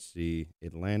 let's see,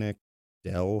 Atlantic,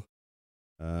 Dell,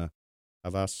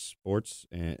 Havas Sports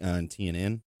and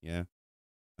TNN. Yeah.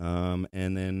 And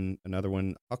then another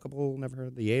one, Huckable, never heard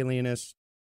of The Alienist,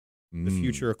 The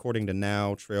Future According to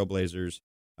Now, Trailblazers.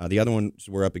 The other ones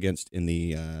we're up against in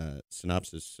the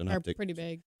synoptic. Are pretty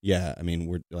big. Yeah, I mean,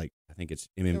 we're like, I think it's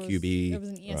MMQB. There was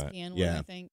an ESPN one, Yeah. I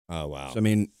think. Oh wow. So, I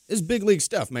mean, it's big league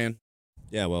stuff, man.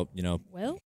 Yeah, well,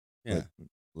 Well, Yeah.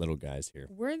 little guys here.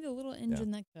 we're the little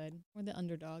engine that could. We're the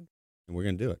underdog. And we're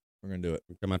going to do it. We're gonna do it.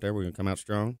 We come out there, we're going to come out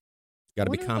strong. Got to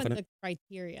be Wonder confident. What the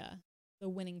criteria, the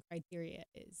winning criteria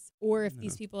is, or if No.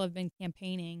 these people have been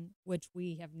campaigning, which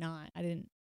we have not. I didn't.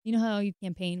 You know how you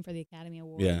campaign for the Academy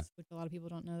Awards, Yeah. which a lot of people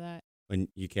don't know that. When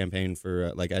you campaign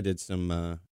for, like, I did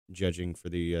some judging for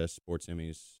the sports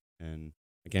Emmys, and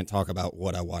I can't talk about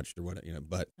what I watched or what,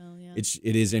 but Oh yeah.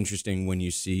 it is interesting when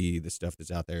you see the stuff that's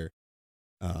out there,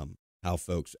 how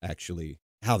folks actually,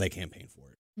 how they campaign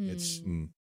for it. It's,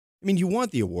 I mean, you want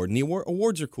the award, and the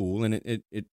awards are cool, and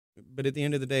but at the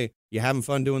end of the day, you having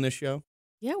fun doing this show?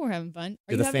 Yeah, we're having fun.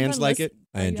 Do the fans like it?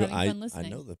 I enjoy. I listening?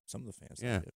 know some of the fans.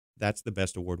 Yeah. Like it. That's the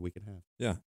best award we could have.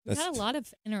 Yeah. We've had a lot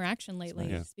of interaction lately.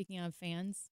 Yeah. Speaking of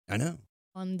fans, I know.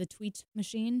 on the tweet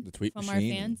machine. The tweet from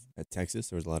machine our fans. at Texas.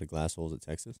 There was a lot of glass holes at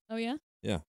Texas. Oh yeah.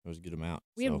 Yeah, there was a good amount.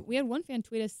 We had one fan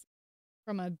tweet us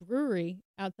from a brewery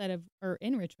outside of or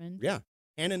in Richmond. Yeah.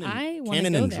 Cannon I wanna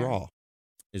Cannon go and there. Draw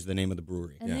is the name of the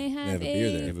brewery. And Yeah, they have, a beer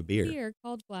there. They have a beer.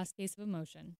 called Glass Case of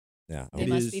Emotion. Yeah, They It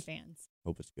must is- be fans.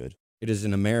 hope it's good. It is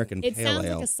an American It pale sounds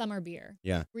ale. like a summer beer.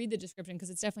 Yeah. Read the description because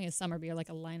it's definitely a summer beer, like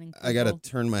a lining. I got to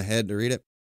turn my head to read it.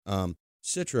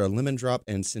 Citra, lemon drop,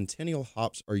 and Centennial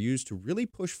hops are used to really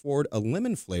push forward a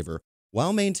lemon flavor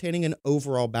while maintaining an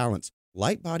overall balance.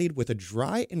 Light-bodied with a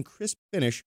dry and crisp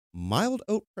finish, mild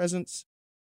oat presence.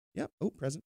 Yeah, oat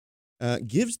present.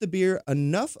 Gives the beer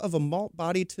enough of a malt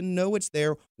body to know it's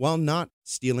there while not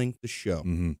stealing the show.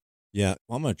 Mm-hmm. Yeah,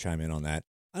 well, I'm gonna chime in on that.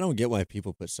 I don't get why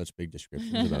people put such big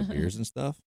descriptions about beers and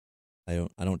stuff. I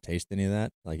don't taste any of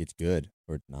that. Like it's good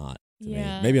or it's not. To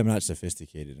Yeah. me. Maybe I'm not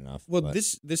sophisticated enough. Well, but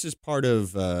this is part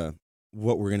of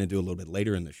what we're going to do a little bit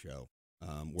later in the show,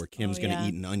 where Kim's going to yeah.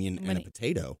 eat an onion I'm and a gonna-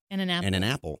 potato and an apple. and an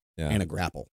apple Yeah. and a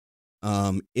grapple.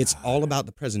 It's all about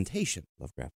the presentation.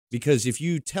 love crap. Because if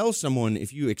you tell someone,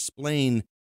 if you explain,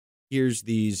 here's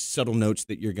these subtle notes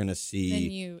that you're going to Then see,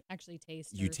 you actually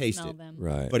taste. You or taste smell it. them.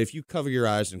 Right. but if you cover your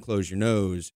eyes and close your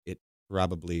nose, it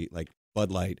probably, like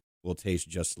Bud Light, will taste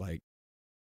just like,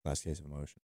 Last case of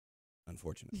emotion.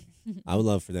 unfortunately. I would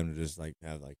love for them to just like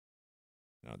have like,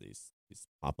 these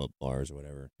pop up bars or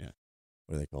whatever. Yeah.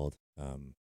 What are they called?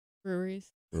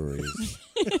 Breweries. Breweries.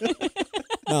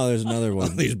 No, there's another All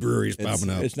one. these breweries It's, popping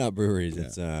up. it's not breweries.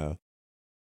 Yeah.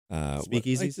 It's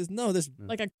Speakeasies? this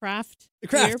Like a craft.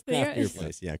 craft beer beer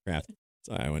place. Yeah, craft.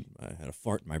 Sorry, I had a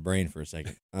fart in my brain for a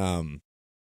second. And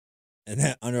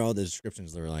then under all the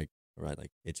descriptions, they were like, all right,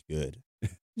 like it's good.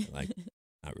 Like,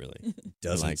 not really.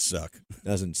 Doesn't like- suck.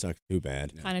 Doesn't suck too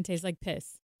bad. Kind of tastes like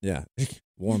piss. Yeah.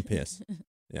 Warm piss.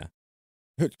 Yeah.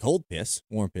 Cold piss,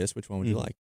 warm piss. Which one would you Mhm.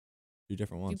 like? Two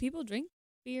different Do ones. people drink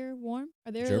beer warm?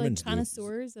 Are there Germans do. like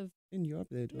connoisseurs of In Europe,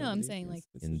 they do, No, I I'm believe. saying, like,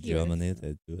 It's- In here. Germany,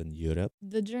 they do in Europe.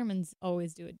 the Germans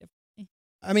always do it differently.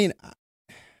 I mean,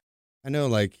 I know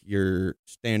like your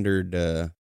standard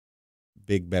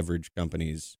big beverage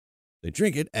companies, they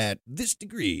drink it at this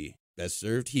degree. Best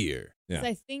served here. Yeah. 'Cause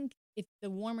I think if the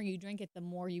warmer you drink it, the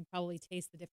more you probably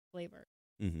taste the different flavor.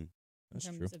 Mm-hmm. That's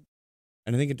in true. terms of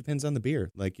And I think it depends on the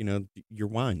beer. Like, your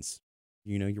wines.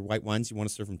 Your white wines, you want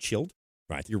to serve them chilled.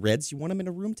 Right. Your reds, you want them in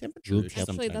a room temperature. Room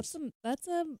Actually, sometimes. that's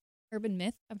a urban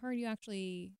myth. I've heard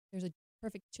there's a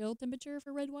perfect chill temperature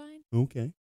for red wine.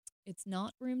 Okay. It's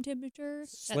not room temperature.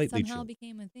 Slightly that somehow chilled.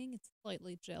 became a thing. It's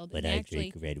slightly chilled. When and I actually,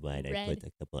 drink red wine, I red- put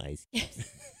a couple ice.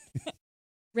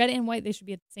 red and white, they should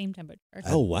be at the same temperature.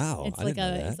 Oh wow! it's I like didn't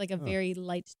know a that. it's like a Oh. very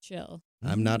light chill.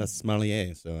 I'm not a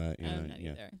sommelier, so I'm not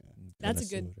yeah. either. That's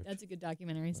a good Connoisseur.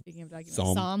 documentary. Speaking of documentaries,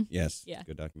 Psalm. Yes. Yeah. It's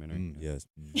a good documentary. Yes.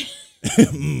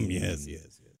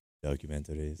 Yes.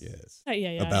 Documentaries. Yes.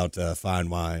 yeah. About fine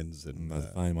wines and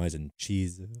Fine wines and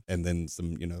cheese. and then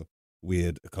some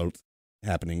weird occult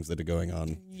happenings that are going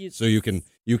on. Yes. So you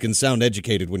can sound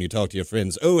educated when you talk to your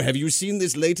friends. Oh, have you seen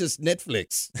this latest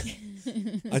Netflix?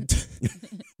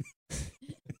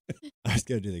 I was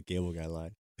gonna do the cable guy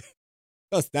line.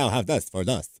 Dost thou have dust for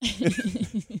dust?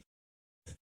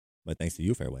 But thanks to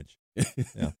you, fair wench.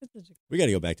 Yeah, we got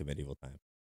to go back to medieval time.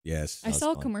 Yes. I was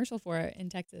saw a fun. commercial for it in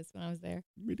Texas when I was there.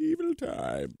 Medieval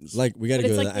times. Like we got to But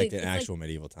go it's to like the the- it's like- actual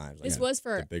medieval times. Like This was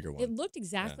for the bigger one. It looked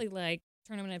exactly like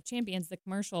Tournament of Champions, the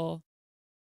commercial,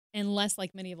 and less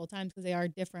like Medieval Times because they are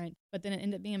different. But then it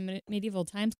ended up being a Medieval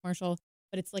Times commercial,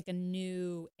 but it's like a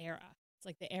new era. It's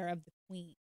like the era of the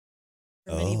Queen.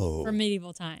 for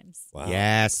medieval times. Wow.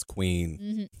 Yes,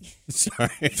 Queen. Mm-hmm.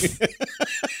 Sorry.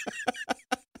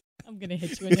 I'm gonna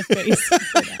hit you in the face.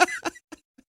 For that.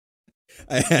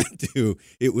 I had to.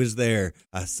 It was there.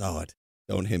 I saw it.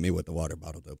 Don't hit me with the water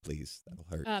bottle, though, please. That'll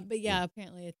hurt. But yeah,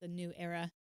 apparently it's a new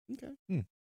era. Okay.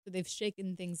 So they've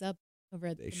shaken things up over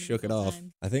at They the shook it medieval off.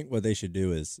 time. I think what they should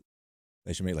do is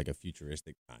they should make like a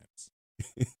futuristic times,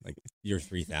 like year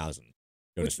 3000.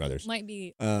 Jonas Which Brothers. might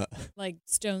be like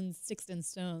sticks and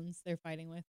stones they're fighting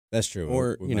with. That's true.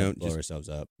 Or, we you might know, blow just ourselves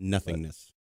up.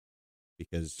 Nothingness.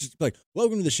 Because Just like,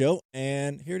 welcome to the show,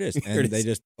 and here it is. Here And it they is.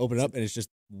 just open it up, and it's just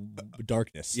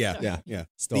darkness. yeah, yeah, the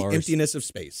stars. emptiness of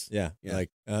space. Yeah, Yeah. like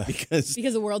Because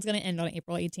Because the world's gonna end on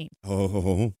April 18th.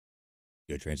 oh,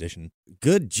 good transition.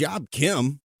 good job,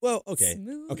 Kim. Well, okay,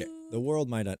 Smooth. Okay. the world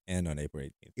might not end on April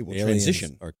 18th. It will Aliens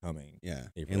transition. are coming. Yeah,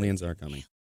 April aliens 18th. are coming.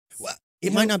 Well,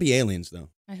 it might not be aliens though.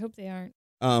 I hope they aren't.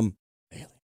 Alien.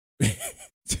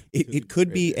 It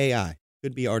could be AI.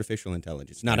 Could be artificial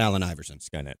intelligence. Not Allen Iverson.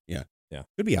 Skynet.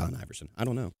 Could be Allen Iverson. I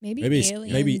don't know. Maybe Maybe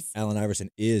aliens. Allen Iverson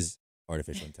is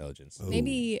artificial intelligence. Oh,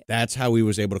 Maybe- that's how he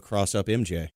was able to cross up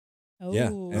MJ. Oh. Yeah,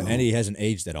 and he hasn't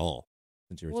aged at all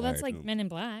since he retired. Well, that's like Oh. Men in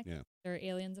Black. Yeah. There are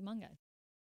aliens among us.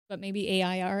 But maybe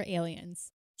AI are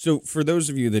aliens. So for those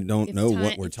of you that don't If know time-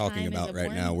 what we're if talking time is about a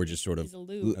right now, worm, we're just sort of He's a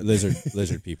loop.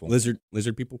 lizard people.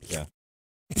 lizard people. Yeah.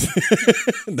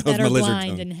 That was that my are lizard blind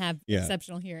tongue. and have Yeah.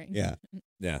 exceptional hearing. Yeah.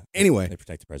 Yeah. Anyway, They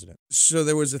protect the president. so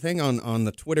there was a thing on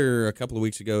the Twitter a couple of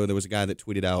weeks ago. There was a guy that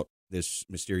tweeted out this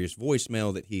mysterious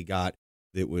voicemail that he got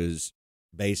that was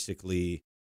basically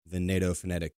the NATO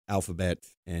phonetic alphabet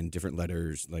and different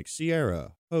letters like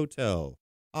Sierra, Hotel,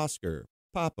 Oscar,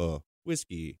 Papa,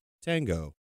 Whiskey,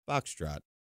 Tango, Foxtrot.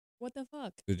 What the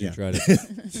fuck? Did you Yeah. try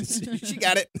to? She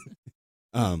got it.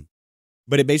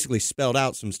 But it basically spelled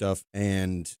out some stuff,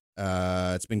 and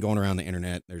it's been going around the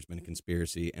internet. There's been a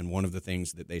conspiracy, and one of the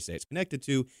things that they say it's connected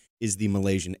to is the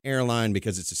Malaysian airline,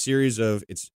 because it's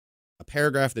it's a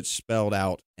paragraph that's spelled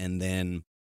out, and then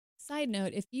Side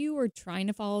note, if you were trying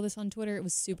to follow this on Twitter, it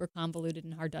was super convoluted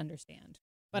and hard to understand.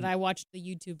 But I watched the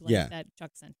YouTube link Yeah. that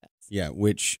Chuck sent us. yeah,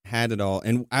 which had it all.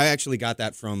 And I actually got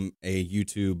that from a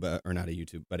YouTube, or not a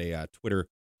YouTube, but a Twitter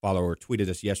follower tweeted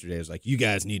us yesterday. It was like, you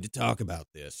guys need to talk about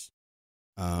this.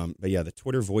 But yeah, the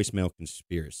Twitter voicemail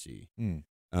conspiracy.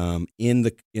 Hmm. In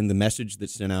the message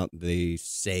that's sent out, they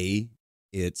say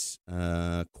it's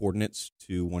coordinates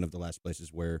to one of the last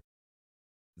places where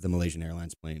the Malaysian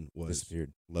Airlines plane was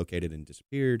Disappeared. located and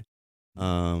disappeared.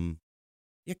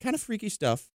 Yeah, kind of freaky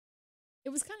stuff. It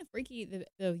was kind of freaky, the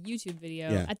YouTube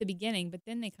video Yeah. at the beginning, but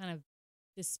then they kind of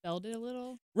dispelled it a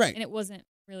little. Right. And it wasn't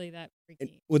really that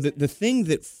freaky. Well, the thing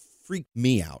that freaked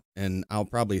me out, and I'll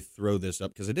probably throw this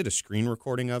up because I did a screen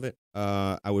recording of it. When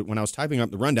I was typing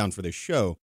up the rundown for this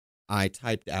show, I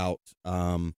typed out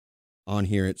on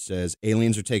here it says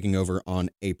aliens are taking over on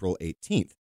April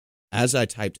 18th. As I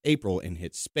typed April and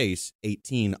hit space,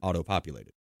 18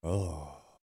 auto-populated, Oh,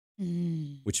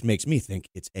 which makes me think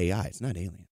it's AI. It's not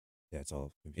alien. yeah. It's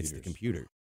all computers. It's the computer.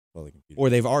 All the computers. Or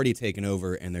they've already taken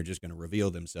over and they're just going to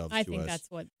reveal themselves I to think us. that's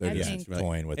what They're I just think. right.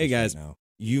 toying with Hey, us guys, right now.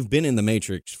 You've been in the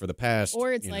Matrix for the past.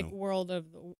 Or it's you like know, World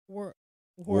of the War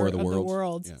of the Worlds.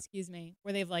 Worlds, Yeah. excuse me,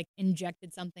 where they've like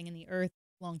injected something in the earth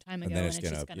a long time ago, And then and it's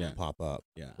just gonna gonna pop up.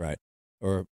 Yeah. Right.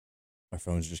 Or our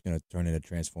phone's just gonna turn into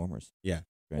Transformers. Yeah.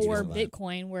 or Transformers.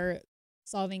 Bitcoin, where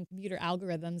solving computer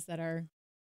algorithms that are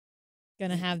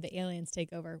gonna have the aliens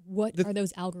take over. What The- are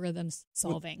those algorithms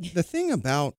solving? The thing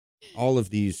about all of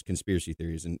these conspiracy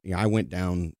theories, and I went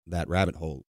down that rabbit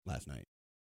hole last night,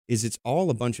 is it's all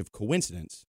a bunch of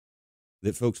coincidence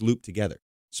that folks loop together.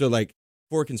 So, like,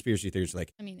 for conspiracy theories,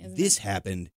 like, I mean, isn't this that-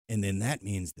 happened, and then that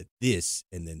means that this,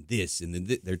 and then this, and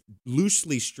then they're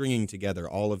loosely stringing together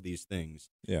all of these things.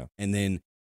 Yeah. And then,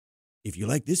 if you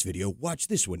like this video, watch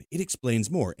this one. It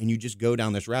explains more. And you just go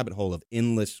down this rabbit hole of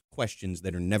endless questions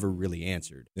that are never really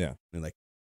answered. Yeah. And they're like,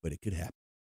 but it could happen.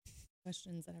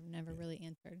 questions that I've never really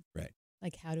answered. Right.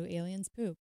 Like, how do aliens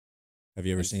poop? Have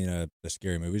you ever seen the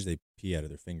scary movies? They pee out of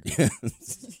their fingers.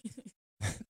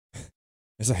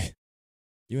 It's like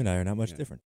you and I are not much Yeah.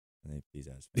 different. And they pees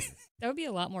out his finger. That would be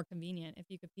a lot more convenient if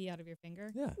you could pee out of your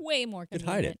finger. Yeah. Way more Could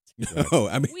hide convenient. it. No,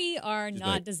 I mean, We are Just not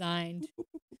like- designed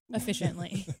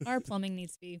efficiently. Our plumbing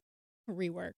needs to be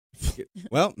reworked.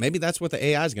 well, maybe that's what the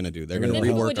AI is going to do. They're Maybe going to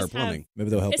then we'll rework our just have plumbing. Maybe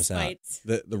they'll help Fist us out. fights.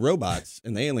 The robots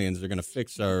and the aliens are going to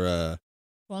fix our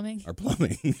Plumbing.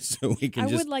 plumbing so we can I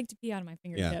just. would like to pee out of my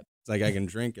fingertip. It's like I can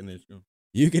drink and then just go.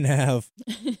 You can have.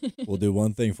 We'll do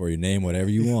one thing for you. Name whatever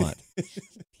you want.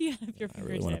 Pee out of your I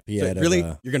really want to fingertip. pee So out really,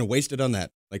 of. you're gonna waste it on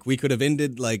that. Like we could have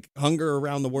ended like hunger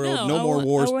around the world. No, No I more want- I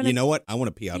wars. wanna You know what? I want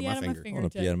to pee out of pee my out of my finger. I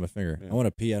want to pee out of my finger. Yeah. I want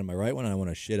to pee out of my right one, and I want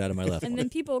to shit out of my left And one. then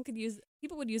people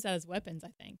would use that as weapons, I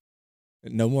think.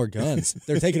 No more guns.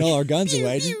 They're taking all our guns Pew,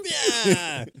 away. pew.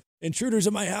 Yeah. Intruders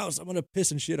in my house. I'm gonna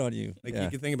piss and shit on you. Like Yeah. you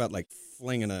could think about like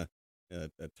flinging a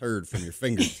turd from your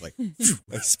fingers, like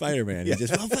Like Spider-Man. Yeah. He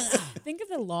just Think of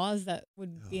the laws that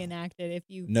would be enacted if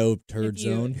you no turd If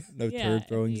you- zone. No turd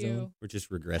throwing if you zone. we're just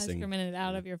regressing. excremented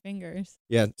out of your fingers.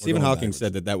 Yeah, Stephen going Hawking backwards.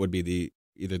 said that would be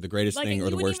either the greatest Like, thing or you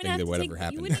the wouldn't worst even thing have that to would take- ever you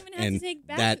happen. wouldn't even have to And take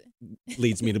that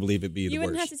leads me to believe it'd be the You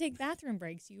wouldn't worst. have to take bathroom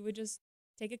breaks. You would just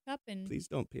take a cup and Please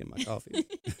don't pee in my coffee.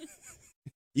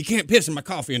 You can't piss in my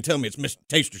coffee and tell me it's Mr.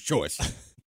 Taster's choice.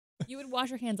 you would wash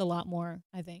your hands a lot more,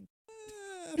 I think.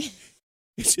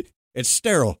 It's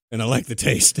sterile, and I like the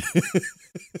taste.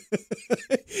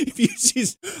 If you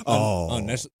see,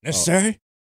 Necessary?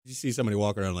 you see somebody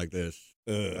walk around like this.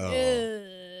 Oh.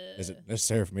 Is it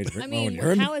necessary for me to drink I my own mean,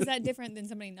 urine? how is that different than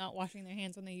somebody not washing their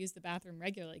hands when they use the bathroom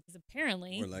regularly? Because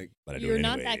apparently Or like, But I do you're it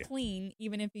not anyway. that clean,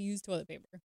 even if you use toilet paper.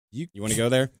 you want to go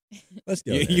there? Let's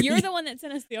go. You- there. You're the one that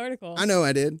sent us the article. I know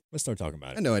I did. Let's start talking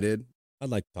about I it. know I did. I'd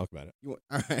like to talk about it.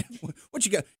 All right. What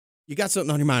you got? You got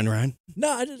something on your mind, Ryan? No,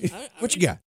 I just. What you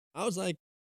got? I was like,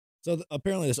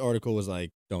 apparently this article was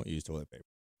like, don't use toilet paper.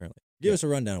 Apparently, give us a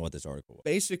rundown of what this article was.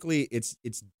 Basically, it's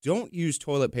don't use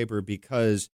toilet paper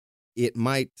because it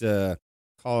might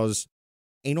cause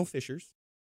anal fissures,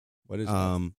 What is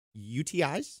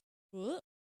UTIs,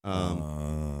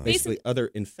 Ugh. basically other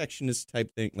infectious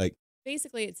type thing. Like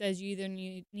Basically, it says you either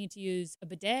need to use a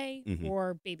bidet Mhm.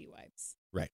 or baby wipes.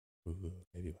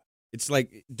 Maybe. it's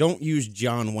like don't use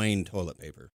John Wayne toilet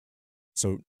paper.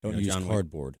 So don't You know, use John Wayne.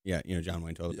 cardboard. Yeah, John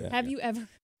Wayne toilet Yeah. paper. Have you ever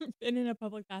been in a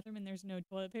public bathroom and there's no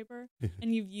toilet paper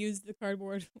and you've used the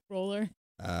cardboard roller?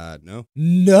 No,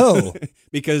 No.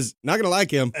 because not gonna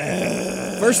like him.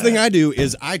 First thing I do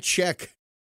is I check.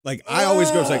 Like I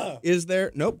always go. It's like, is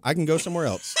there? Nope. I can go somewhere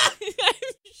else. I'm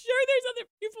sure there's other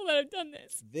people that have done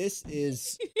this. This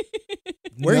is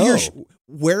Where No.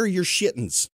 are your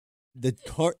shittins? the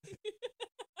car.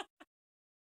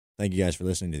 Thank you guys for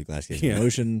listening to the Glass Case Yeah.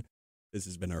 Emotion. This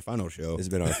has been our final show. This has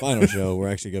been our final show. We're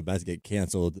actually about to get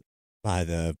canceled by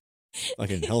the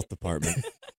fucking health department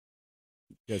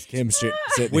because Kim's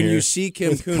sitting When here. you see Kim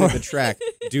with Kuhn at the track,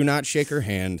 do not shake her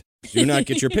hand. Do not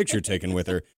get your picture taken with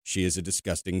her. She is a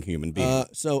disgusting human being.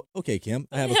 So okay, Kim,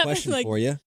 I have a That was question like- for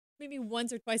you. Maybe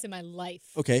once or twice in my life.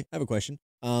 Okay, I have a question.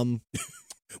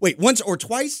 Wait, once or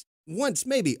twice? Once,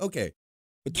 maybe. Okay.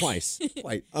 But twice.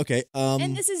 Twice. Okay.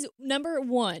 And this is number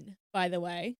 1, by the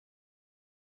way.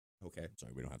 Okay.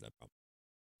 Sorry, we don't have that problem.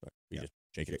 Sorry, we Yeah. just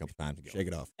shake it a couple times and go. Shake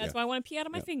it off. That's Yeah. why I want to pee out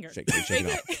of my Yeah. finger. Shake it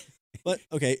off. But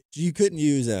okay, so you couldn't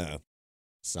use a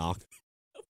sock.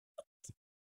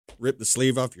 Rip the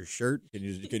sleeve off your shirt.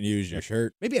 You couldn't use your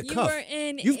shirt. Maybe a You cuff. are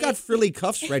in You've got a- frilly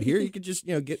cuffs right here. You could just,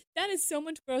 get. That is so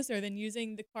much grosser than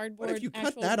using the cardboard. What if you cut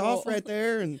actual that off roll. right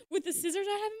there? And With the scissors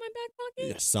I have in my back pocket?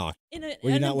 Yeah, sock. In a, Were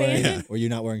you an not wearing? abandoned, Were you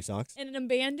not wearing socks? in an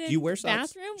abandoned Do you wear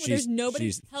socks? bathroom where there's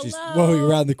nobody. Hello? Whoa, you're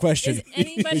around the question. Is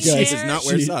anybody Because she there? does not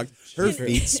wear She- socks. Her Can-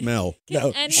 feet smell. Can No,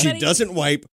 anybody, She doesn't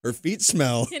wipe. Her feet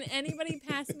smell. Can anybody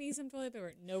pass me some toilet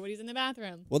paper? Nobody's in the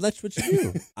bathroom. Well, that's what you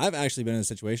do. I've actually been in a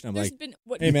situation. I'm There's like, been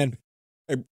what? hey man,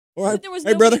 all right. But there was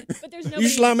Hey, nobody, brother, But there's nobody. You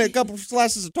slide me a couple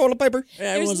slices of toilet paper? Yeah,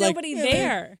 There's everyone's like, nobody "Yeah, man."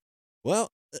 there.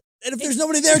 Well, and if there's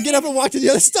nobody there, get up and walk to the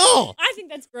other stall. I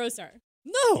think that's grosser.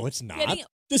 No, it's not. Getting-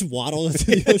 Just waddle into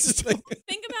the other stall.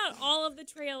 Think about all of the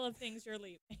trail of things you're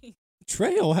leaving.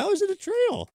 Trail? How is it a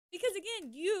trail? Because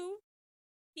again,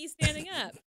 he's standing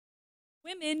up.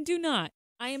 Women do not.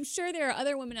 I am sure there are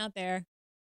other women out there,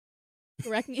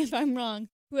 correct me if I'm wrong,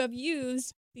 who have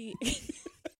used the.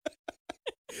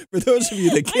 For those of you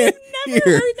that can't I've never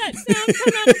hear, heard that sound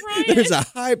come out of Ryan. there's a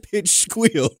high-pitched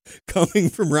squeal coming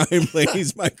from Ryan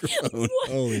Blaney's microphone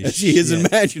Holy as she is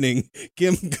imagining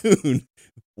Kim Kuhn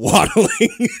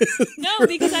waddling. No,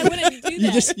 because I wouldn't do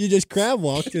that. You just crab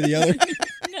walk to the other.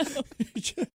 No,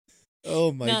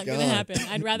 Oh my not god. gonna happen.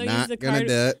 I'd rather use Not the gonna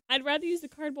do it. I'd rather use the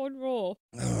cardboard roll.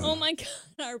 Oh my god,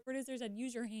 our producer said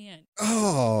use your hand.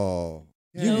 Oh.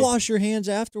 You No. wash your hands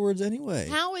afterwards anyway.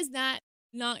 How is that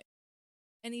not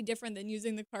any different than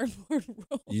using the cardboard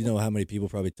roll? You know how many people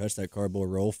probably touched that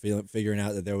cardboard roll, figuring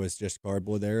out that there was just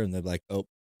cardboard there, and they're like, "Oh,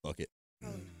 fuck it."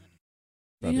 Probably not.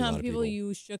 Probably You know a how lot of people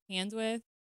you shook hands with?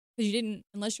 Because you didn't,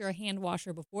 unless you're a hand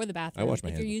washer before the bathroom. wash my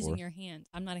if hands you're using before. your hands.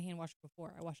 I'm not a hand washer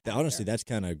before. I wash Honestly, after. that's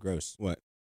kind of gross. What?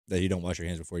 That you don't wash your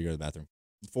hands before you go to the bathroom.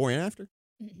 Before and after?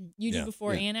 You do Yeah,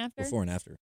 before yeah. and after? Before and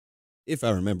after. If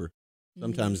I remember.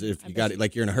 Sometimes if I you bet got it,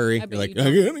 like you're in a hurry, I you're bet like, you don't.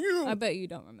 I gotta go. I bet you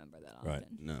don't remember that often. Right.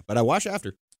 No, but I wash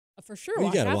after. For sure. Well,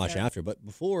 you got to wash after, but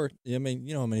before, I mean,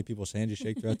 you know how many people's hands you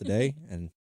shake throughout the day, and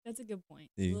That's a good point.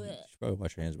 you Blech. should probably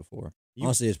wash your hands before. You-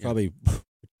 Honestly, it's yeah. probably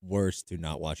worse to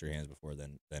not wash your hands before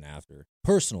than after.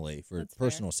 Personally, for That's fair.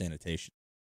 personal sanitation,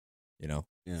 you know.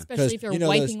 Yeah. Especially if you're you know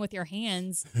wiping those- with your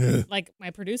hands, like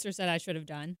my producer said I should have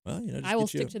done. Well, you know, just I will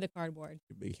get you stick to the cardboard.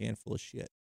 a big handful of shit.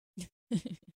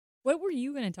 What were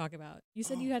you going to talk about? You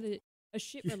said you had a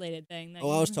shit related thing. That Oh,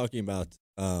 you I was were- talking about.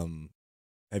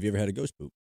 Have you ever had a ghost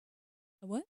poop? A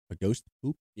what? A ghost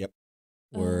poop? Yep.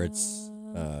 Where it's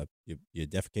you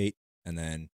defecate and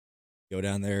then go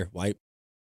down there, wipe,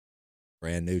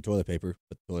 brand new toilet paper,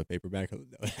 put the toilet paper back.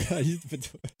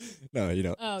 No, you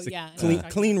know. Oh it's a yeah, I know what Clean, you're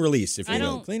talking clean release, if I you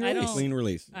will. don't- Clean I release. don't- Clean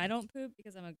release. about. I don't poop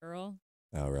because I'm a girl.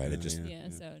 Oh, right. It just Yeah, Yeah, yeah.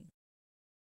 so it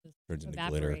just turns into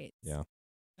glitter. evaporates. Yeah.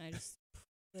 I just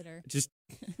glitter. Just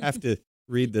have to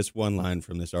read this one line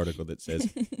from this article that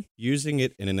says, using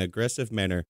it in an aggressive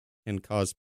manner can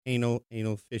cause anal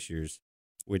fissures,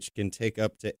 which can take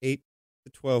up to 8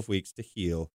 to 12 weeks to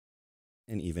heal,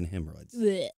 and even hemorrhoids.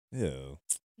 Blech. Ew.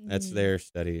 That's Mm. their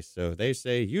study. So they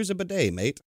say, use a bidet,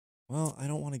 mate. Well, I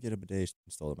don't want to get a bidet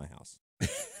installed at my house.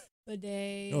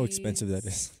 Bidet. You know how expensive that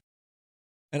is.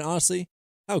 And honestly,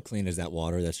 how clean is that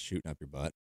water that's shooting up your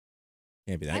butt?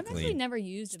 Can't be that I've actually clean. never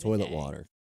used It's a bidet. toilet water.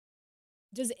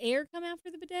 Does air come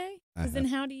after the bidet? I Because then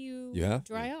have. how do you You have?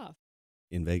 dry off?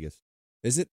 In Vegas.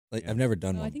 Is it? Like, Yeah. I've never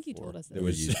done Oh, one I think you before. told us It that. It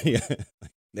was was, useful. yeah.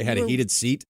 They had You a were- heated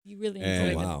seat. You really And-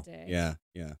 enjoy Wow. the bidet.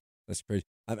 Yeah. That's crazy.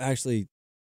 I've actually,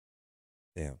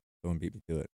 damn, someone beat me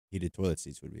to it. Heated toilet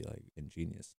seats would be like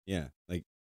ingenious. Yeah. Like,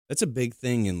 that's a big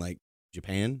thing in, like,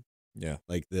 Japan. Yeah.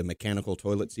 Like, the mechanical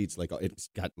toilet seats, like, it's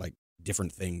got, like,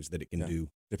 different things that it can Yeah. do.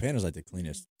 Japan is like the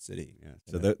cleanest city. Yeah.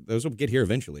 you So know? those will get here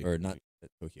eventually. Or not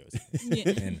Tokyo. Yeah.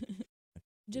 Japan,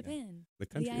 Japan, The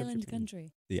country the of island Japan.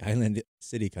 country. the island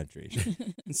city country.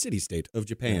 And city-state of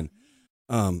Japan.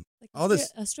 Like All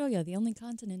this- Australia, the only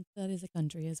continent that is a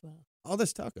country as well. All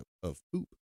this talk of poop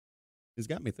has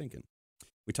got me thinking.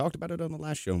 We talked about it on the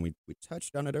last show, and we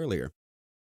touched on it earlier.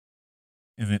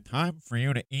 Is it time for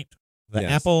you to eat the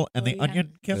Yes. apple and Oh, the yeah.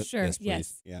 onion, Kim? Sure. yes, please.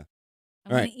 Yes. Yeah. I'm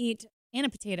All gonna right. eat and a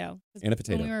potato. 'Cause And a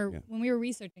potato, When yeah. we were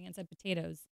researching, it said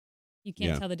potatoes. You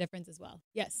can't Yeah. tell the difference as well.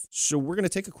 Yes. So we're going to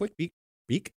take a quick beak.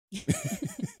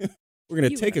 We're going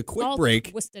to You take are a quick all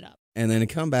break twisted up. and then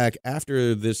come back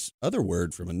after this other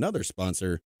word from another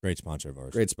sponsor, Great sponsor of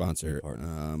ours. great sponsor, Great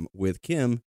partner. with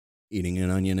Kim eating an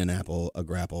onion, an apple, a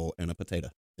grapple, and a potato.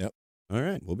 Yep. All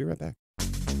right. We'll be right back.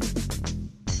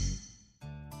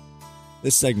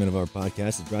 This segment of our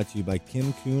podcast is brought to you by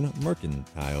Kim Kuhn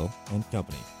Mercantile and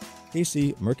Company.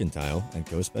 KC Mercantile &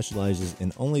 Co. specializes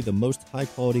in only the most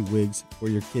high-quality wigs for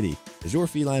your kitty. Is your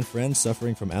feline friend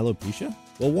suffering from alopecia?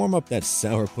 Well, warm up that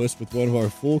sourpuss with one of our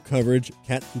full-coverage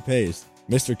cat toupees.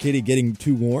 Mr. Kitty getting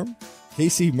too warm?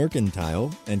 KC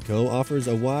Mercantile & Co. offers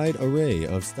a wide array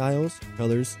of styles,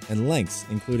 colors, and lengths,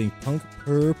 including punk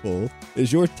purple.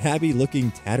 Is your tabby looking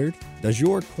tattered? Does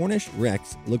your Cornish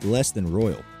Rex look less than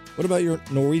royal? What about your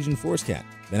Norwegian forest cat?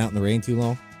 Been out in the rain too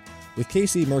long? With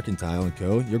KC Mercantile &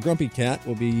 Co., your grumpy cat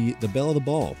will be the belle of the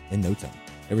ball in no time.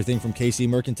 Everything from KC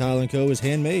Mercantile & Co. is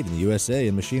handmade in the USA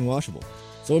and machine washable.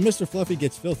 So when Mr. Fluffy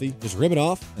gets filthy, just rip it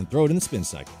off and throw it in the spin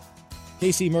cycle.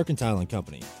 KC Mercantile &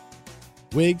 Company.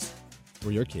 Wigs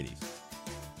for your kitties.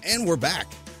 And we're back.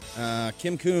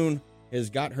 Kim Kuhn has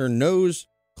got her nose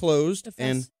closed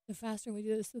and The faster we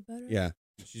do this, the better. yeah,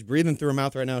 she's breathing through her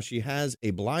mouth right now. She has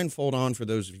a blindfold on for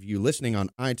those of you listening on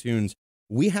iTunes.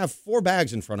 We have 4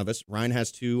 bags in front of us. Ryan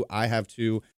has 2. I have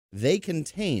 2. They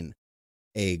contain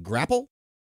a grapple,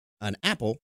 an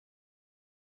apple,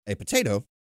 a potato,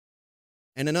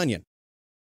 and an onion.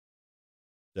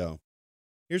 So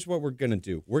here's what we're going to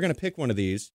do. We're going to pick one of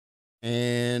these.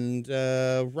 And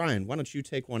Ryan, why don't you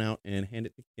take one out and hand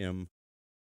it to Kim?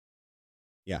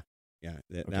 Yeah,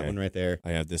 that Okay. one right there. I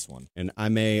have this one. And I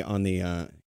may on the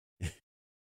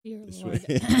Dear this Lord.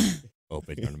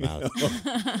 Open your mouth.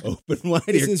 open wide.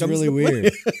 This Here is comes really the play.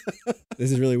 weird.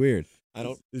 This is really weird. I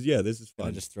don't. Yeah, this is Can I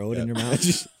fun. just throw it Yeah. in your mouth?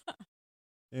 Just-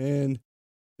 and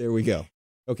there we go.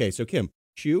 Okay, so Kim,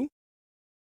 chew.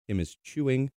 Kim is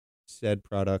chewing said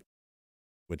product.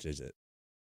 Which is it?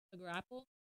 The grapple?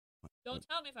 Don't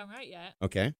tell me if I'm right yet.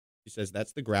 Okay, she says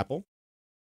that's the grapple.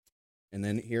 And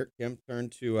then here, Kim, turn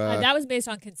to. That was based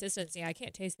on consistency. I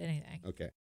can't taste anything. Okay,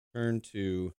 turn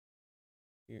to.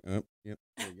 Here, oh, yep,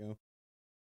 there you go.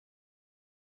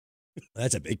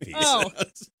 That's a big piece. Oh,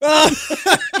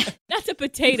 that's a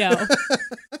potato.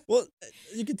 Well,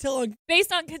 you can tell on.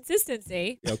 Based on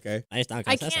consistency. Okay. I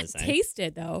can't taste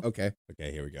it, though. Okay.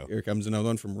 Okay, here we go. Here comes another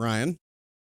one from Ryan.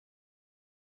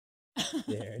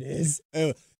 There it is.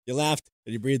 Oh, you laughed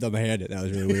and you breathed on my hand. That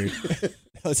was really weird.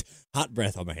 That was hot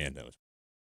breath on my hand. That was.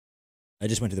 I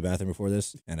just went to the bathroom before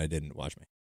this, and I didn't wash my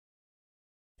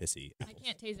pissy. I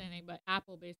can't taste anything but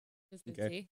apple-based consistency.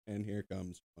 Okay. And here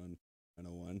comes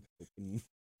 101.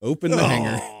 Open the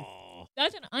hanger.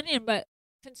 That's an onion, but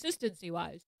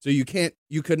consistency-wise. So you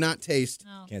could not taste.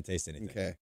 No. Can't taste anything.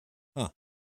 Okay. Huh.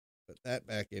 Put that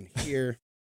back in here.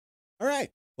 All right.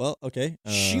 Well, okay.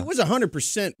 She was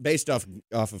 100% based off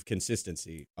of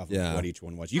consistency, off of Yeah. what each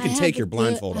one was. You can take your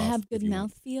blindfold off. I have if good you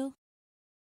want. mouthfeel.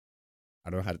 I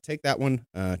don't know how to take that one.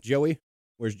 Joey,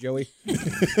 where's Joey?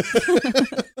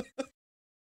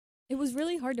 It was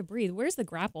really hard to breathe. Where's the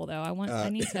grapple, though? I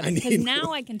need to, I because need now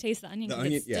more. I can taste the onion. The 'cause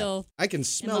onion, it's still. I can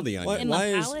smell the onion. in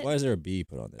my Why palate? is there a B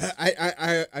put on this?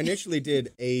 I initially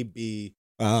did A, B,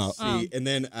 Oh, C, and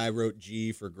then I wrote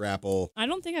G for grapple. I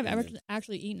don't think I've ever And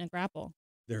actually eaten a grapple.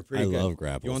 They're pretty I good. love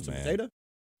grapples. You want some man. potato?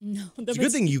 No, It's a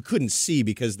good thing you couldn't see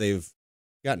because they've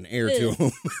gotten air to Ew.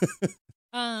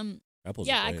 them. Grapples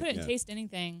Yeah, are I great. couldn't yeah. taste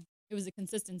anything. It was the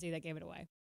consistency that gave it away.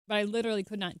 But I literally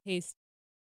could not taste.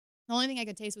 The only thing I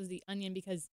could taste was the onion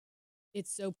because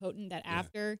it's so potent that Yeah.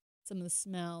 after some of the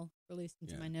smell released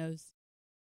into Yeah. my nose.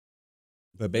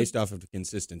 But based off of the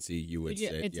consistency, you would Yeah,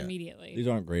 say, it's yeah. immediately. These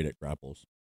aren't great at grapples.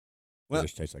 Well- They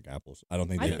just taste like apples. I don't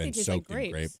think I they've think been they taste like soaked in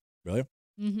grape. grapes. Really?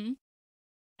 Mm-hmm.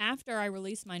 After I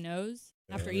released my nose,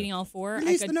 after Yeah. eating all four,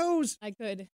 Release the nose. I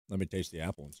could Let me taste the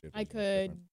apple and see if I there's could anything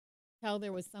different. tell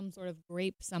there was some sort of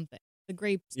grape something. The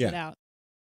grape stood Yeah. out.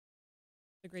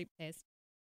 The grape taste.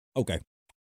 Okay.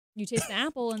 You taste the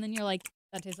apple and then you're like,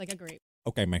 that tastes like a grape.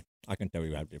 Okay, man. I can tell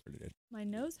you how different it is. My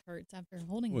nose hurts after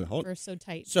holding Wait, it hold- for so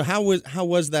tight. So how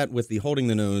was that with the holding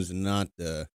the nose and not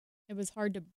the It was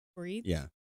hard to breathe. yeah?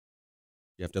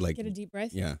 You have to like Get a deep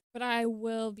breath. yeah. But I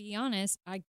will be honest,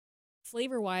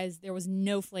 flavor wise, there was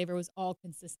no flavor. It was all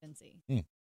consistency.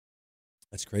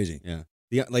 That's crazy. Yeah.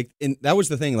 And that was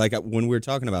the thing. Like when we were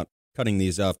talking about cutting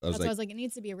these up, I was That's why I like, was like, it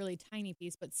needs to be a really tiny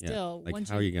piece, but yeah, still, like once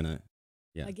how are you gonna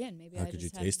yeah. again, maybe How I could you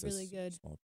just had taste really this? good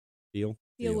Small feel?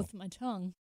 feel feel? with my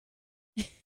tongue.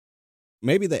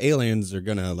 Maybe the aliens are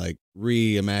gonna like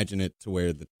reimagine it to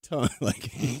where the tongue, like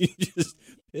you just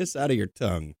piss out of your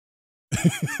tongue.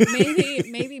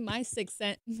 maybe my sixth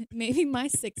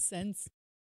sense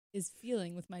is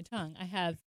feeling with my tongue. I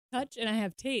have touch and I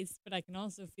have taste, but I can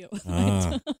also feel with my Ah.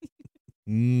 tongue.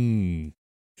 Mmm.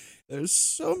 There's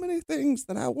so many things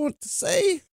that I want to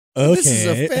say. Okay. This is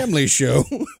a family show.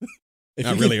 If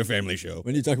Not you really could- a family show.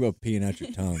 When you talk about peeing out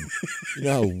your tongue, you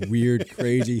know how weird,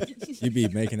 crazy you'd be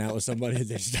making out with somebody and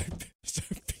they start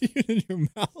peeing in your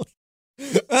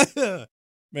mouth.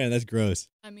 Man, that's gross.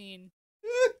 I mean,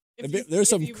 There's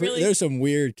some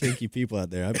weird, kinky people out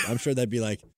there. I'm sure that'd be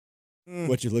like Mm.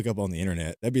 what you look up on the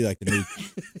internet. That'd be like the new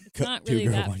It's not Two really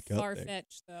Girl, that One Cup far thing.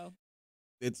 fetched, though.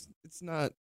 It's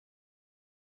not.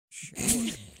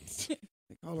 Shower.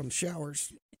 They call them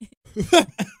showers.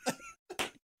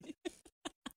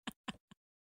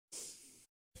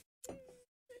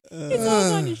 It's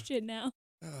all on his shit now.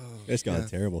 Oh, It's gone yeah.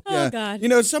 terrible. Oh Yeah. God. You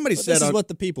know, somebody But said this is on what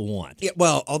the people want. yeah,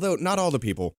 well, although not all the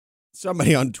people,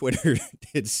 somebody on Twitter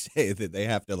did say that they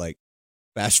have to like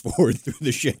fast forward through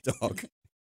the shit talk.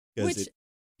 'Cause Which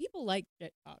people like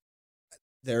shit talk.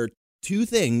 there are two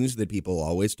things that people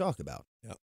always talk about.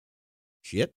 Yep.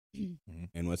 Shit. Mhm.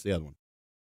 And what's the other one?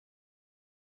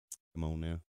 Come on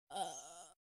now.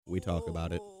 We talk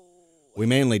about it. We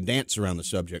mainly dance around the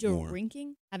subject more.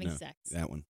 Drinking, having No, sex. That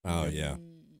one. Oh yeah.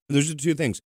 Those are the two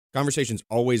things. Conversations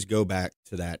always go back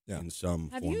to that Yeah. in some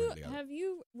Have form you or the other. have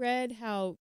you read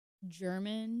how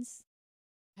Germans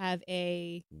have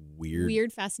a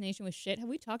Weird. fascination with shit? Have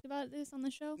we talked about this on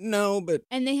the show? No, but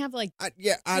And they have like I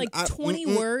 20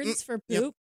 words for yep.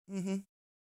 poop. Mm-hmm.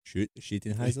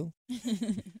 Schietenheisel?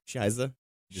 Scheiße.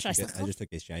 Scheiße. I just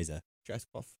took a Scheiße.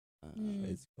 Scheißkopf. Mm.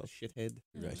 It's called Shithead.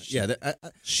 Right. Yeah, I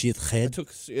Shithead.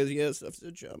 took years of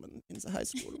the German in the high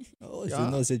school. Oh, Ja. you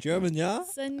know the German, yeah?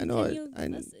 Son, I know, can you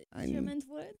ein- give us a ein- German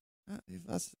word?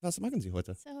 Was machen Sie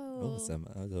heute? So,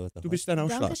 Du bist ein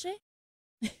Ausschlag. Dankeschön.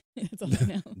 That's all I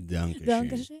know. Dankeschön.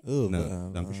 Dankeschön. Oh,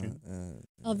 No, Dankeschön.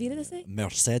 Auf Wiedersehen.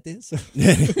 Mercedes?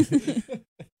 That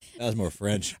was more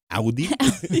French. Audi.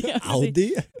 Yeah,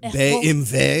 Audi?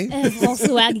 BMW.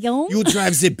 Volkswagen. You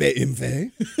drive the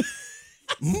BMW.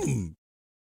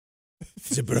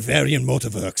 The Bavarian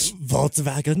Motorworks.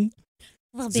 Volkswagen?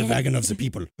 The wagon of the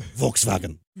people.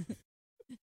 Volkswagen.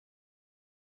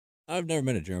 I've never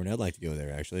been to Germany. I'd like to go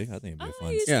there, actually. I think it'd be a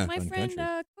fun, Yeah. My fun friend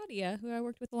country. Claudia, who I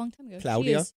worked with a long time ago.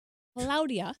 Claudia?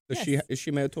 Claudia. Is Yes.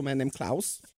 she married to a man named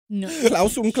Klaus? No.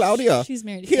 Klaus and Claudia. She's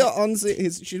married to Here Kevin. on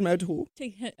the she's married to who?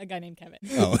 To a guy named Kevin.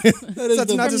 Oh, is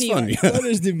that's the- not From as New fun. York. Yeah. That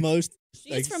is the most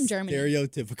She's from Germany.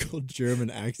 stereotypical German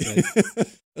accent.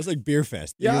 That's like beer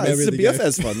fest. You Yeah, remember it's a the beer guy-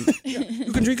 fest fun.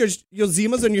 You can drink your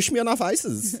Zimas and your Schmieren auf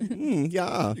Ices.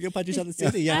 Yeah. You can punch out the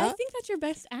city, I yeah? think that's your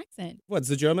best accent. What's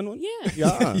the German one? Yeah.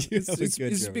 Yeah. You it's have a it's,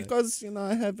 good it's German. because,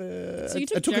 I have So you I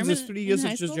took took German this 3 in years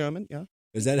high of just school? German, yeah.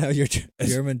 Is that how your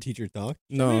German teacher talked?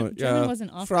 No, German yeah.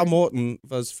 wasn't offered. Frau Morton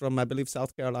was from, I believe,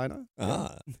 South Carolina.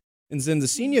 Ah. And then the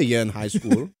senior year in high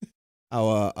school,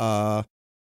 our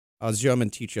German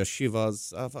teacher, she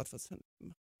was, what was her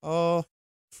name?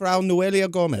 Frau Noelia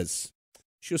Gomez.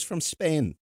 She was from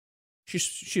Spain.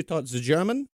 She taught the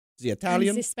German, the Italian,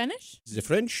 And the Spanish? the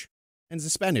French, and the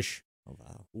Spanish. Oh,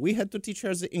 wow. We had to teach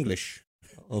her the English.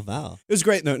 Oh, wow. It was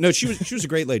great. No, she was a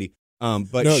great lady. But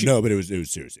But she, but it was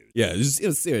serious. yeah, it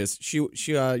was serious. She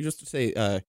used to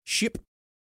say sheep.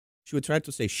 She would try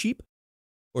to say sheep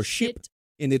or ship, Shit.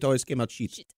 and it always came out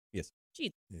sheet. Shit. Yes.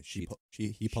 Shit.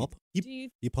 He pop? Do you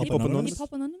He pop Hip hop anonymous? Hip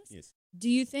Hop Anonymous? Yes. Do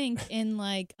you think in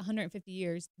like 150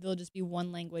 years there'll just be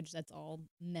one language that's all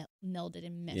melded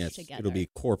and meshed Yes, together? it'll be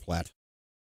Corplat.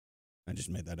 I just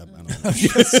made that up. I Oh.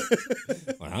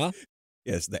 don't know. Uh-huh.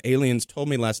 Yes, the aliens told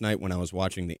me last night when I was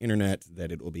watching the internet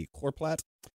that it will be Corplat.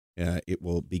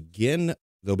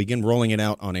 They'll begin rolling it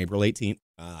out on April 18th.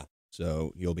 Ah,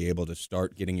 So you'll be able to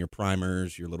start getting your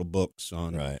primers, your little books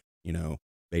on, right.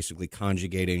 basically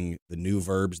conjugating the new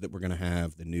verbs that we're going to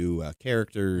have, the new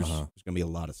characters. Uh-huh. There's going to be a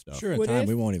lot of stuff. Sure, in What time if-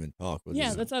 we won't even talk. We'll Yeah,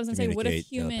 just that's what I was gonna say. What if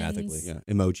communicate telepathically. humans-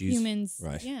 Yeah, emojis. humans,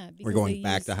 Right. yeah, We're because going they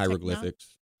back use to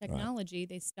hieroglyphics. technology,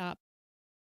 they stop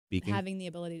Speaking. having the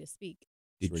ability to speak.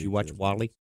 Did Pretty you watch true.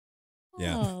 Wally?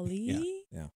 Yeah. Ollie?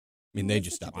 I mean, Oh, they that's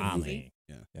just such a stopped. good movie.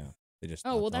 They just Oh,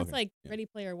 stopped well, that's talking. like Yeah. Ready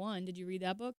Player One. Did you read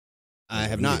that book? I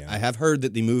have movie, not. yeah. I have heard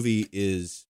that the movie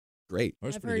is great. That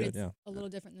was I've pretty heard good, it's yeah. a little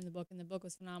different than the book, and the book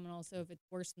was phenomenal. So if it's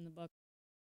worse than the book,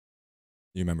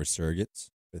 You remember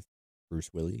Surrogates with Bruce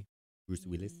Willis? Bruce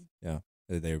Willis. mm,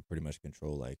 They pretty much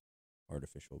control like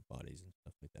artificial bodies and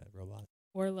stuff like that, robots.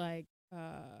 or like,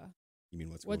 You mean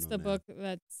what's what's going the on book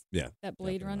that's Yeah, that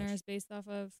Blade pretty Runner much. is based off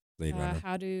of? Blade Runner.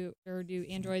 How do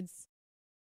androids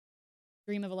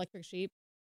dream of electric sheep?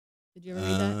 Did you ever now?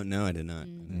 read that? No, I did not. I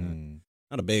did not. Mm,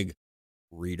 Not a big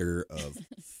reader of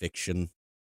fiction.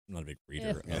 I'm not a big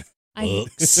reader Yeah. of I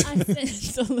books. I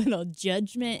sensed a little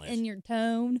judgment Nice. in your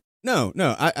tone. No.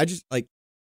 I just like.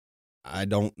 I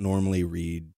don't normally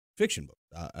read fiction books.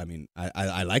 I mean,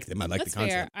 I like them. I like That's the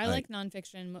concept. fair. I like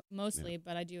nonfiction mostly,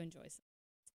 but I do enjoy some.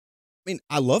 I mean,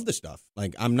 I love the stuff.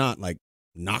 Like, I'm not like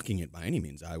knocking it by any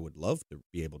means. I would love to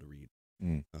be able to read,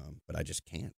 Mm. but I just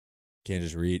can't. Can't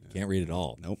just read. Can't read it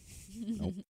all. Nope.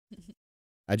 Nope.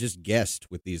 I just guessed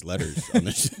with these letters on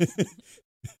this.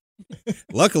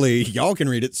 Luckily, y'all can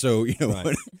read it, so you know Right.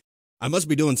 what? I must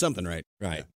be doing something right.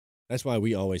 Right. Yeah. That's why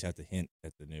we always have to hint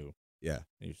at the new Yeah.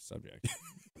 subject.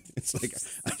 It's like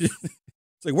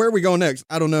it's like where are we going next?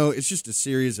 I don't know. It's just a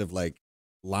series of like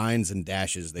lines and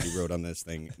dashes that he wrote on this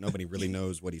thing. Nobody really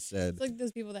knows what he said. It's like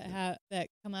those people that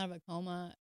come out of a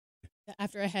coma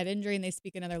after a head injury and they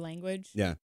speak another language.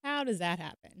 Yeah. How does that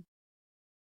happen?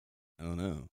 I don't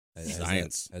know. Has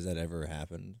Science. Has that ever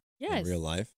happened Yes. in real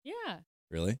life? Yeah.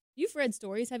 Really? You've read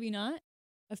stories, have you not?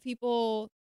 Of people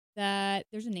that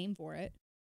there's a name for it.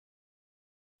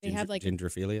 They have like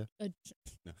gendrophilia. a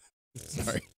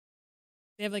Sorry.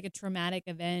 they have like a traumatic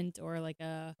event or like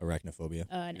Arachnophobia.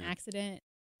 an Yeah. accident,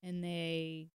 and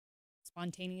they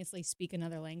spontaneously speak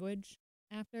another language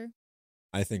after.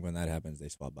 I think when that happens, they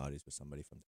swap bodies with somebody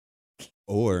from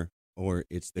Or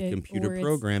it's the computer or it's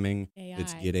programming AI.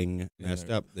 that's getting messed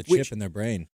up. The Which, chip in their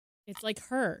brain. It's like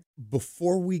Her.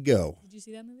 before we go, Did you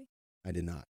see that movie? I did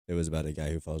not. It was about a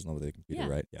guy who falls in love with a computer, Yeah.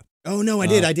 right? Yeah. Oh no, I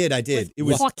did. Uh, I did. It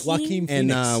was Joaquin and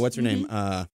Phoenix. what's her name?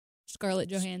 Scarlett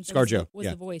Johansson ScarJo, was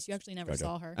yeah. the voice. You actually never ScarJo.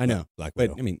 saw her, I know, Black but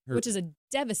Widow. I mean, her, which is a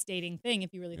devastating thing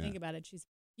if you really Yeah. think about it. She's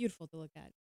beautiful to look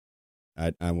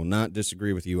at. I will not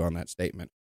disagree with you on that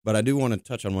statement. But I do want to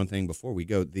touch on one thing before we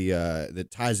go. That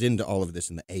ties into all of this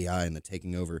and the AI and the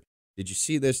taking over. Did you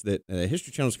see this? That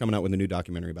History Channel is coming out with a new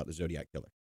documentary about the Zodiac Killer.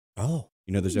 Oh.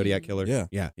 You know the Zodiac Mm. Killer?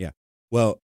 Yeah. Yeah.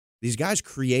 Well, these guys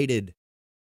created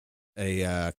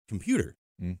a computer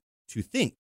Mm. to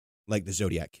think like the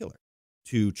Zodiac Killer,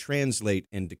 to translate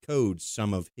and decode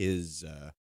some of his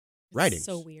It's writings.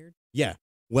 so weird. Yeah.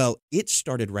 Well, it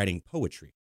started writing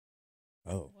poetry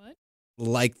Oh. What?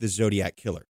 like the Zodiac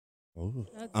Killer. Oh.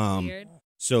 That's weird.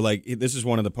 So, like, this is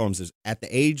one of the poems is, at the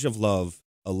age of love,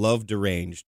 a love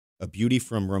deranged, a beauty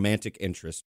from romantic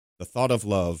interest, the thought of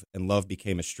love, and love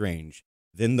became estranged.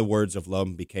 Then the words of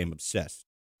love became obsessed.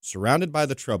 Surrounded by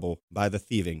the trouble, by the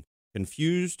thieving,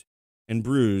 confused and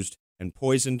bruised and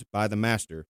poisoned by the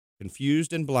master,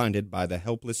 confused and blinded by the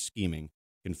helpless scheming,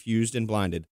 confused and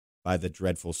blinded by the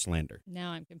dreadful slander.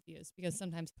 Now I'm confused because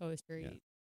sometimes poetry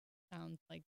sounds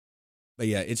like But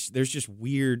yeah, there's just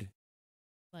weird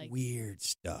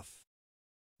stuff.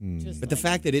 just But the like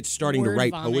fact that it's starting to word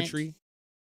write vomit. poetry,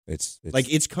 It's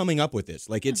like it's coming up with this.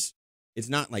 Like it's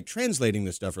not like translating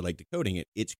the stuff or like decoding it.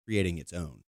 It's creating its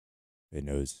own. it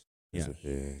knows. Yeah.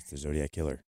 It's the Zodiac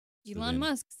Killer. Elon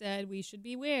Musk said we should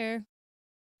beware.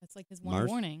 That's like his one Mars?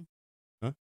 warning.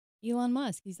 Huh? Elon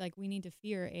Musk, he's like, we need to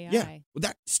fear AI. Yeah. Well,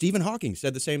 that Stephen Hawking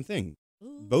said the same thing.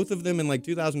 Both of them in like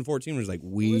 2014 was like,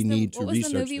 we need to what was the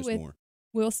research movie this with more.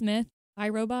 Will Smith,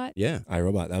 iRobot. Yeah,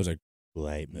 iRobot. That was a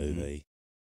great Mhm. movie.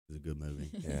 it was a good movie.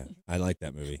 Yeah, I like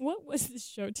that movie. What was the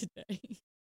show today?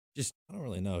 I don't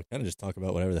really know. Kind of just talk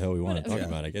about whatever the hell we want to talk Whatever.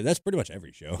 about. I guess that's pretty much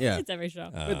every show. Yeah, It's every show.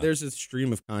 Uh, but there's a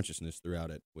stream of consciousness throughout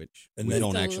it, which And we then-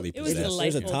 don't It was actually del- it was there's, possess.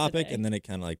 there's a delightful topic, today. and then it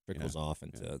kind of like trickles off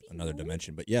into Yeah. another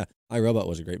dimension. But yeah, iRobot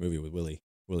was a great movie with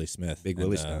Willie Smith. Big And,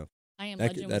 Willie style. I Am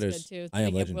that Legend that was is- good too. I Am Speaking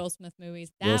of Legend. Will Smith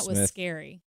movies, Will that was Smith.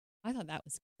 scary. I thought that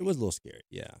was. It was a little scary.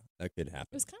 Yeah, that could happen.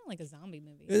 It was kind of like a zombie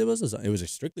movie. It was a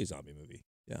strictly zombie movie.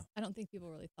 Yeah, I don't think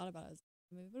people really thought about it as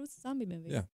a movie, but it was a zombie movie.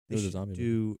 yeah, it They was a should zombie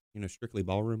movie. do Strictly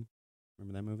Ballroom.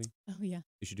 Remember that movie? Oh yeah.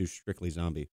 They should do Strictly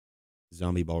Zombie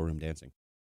ballroom dancing.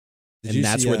 Did And you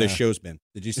that's see, where the show's been.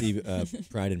 Did you see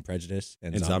Pride and Prejudice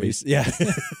and And Zombies? Zombies?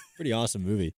 Yeah, pretty awesome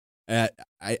movie. I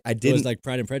It didn't was like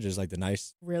Pride and Prejudice, like the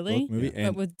nice Really? book movie, Yeah. and,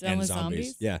 But with done and with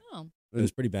zombies. Yeah, Oh. it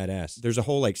was pretty badass. There's a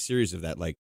whole like series of that,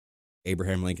 like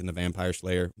Abraham Lincoln the Vampire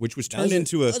Slayer, which was That turned was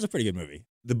into that was a pretty good movie.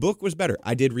 The book was better.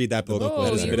 I did read that book. book Oh, was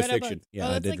It was a better. you bit of read a fiction. book. Yeah, oh,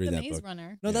 I that's did like read the that Maze book.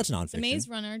 Runner. No, that's nonfiction. The Maze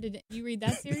Runner. Did you read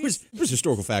that It series? was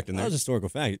historical fact in That there. was a historical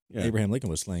fact. Yeah. Abraham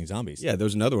Lincoln was slaying zombies. Yeah, there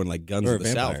was another one like Guns Or of the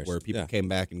South, vampires. where people Yeah. came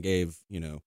back and gave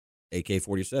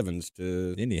AK-47s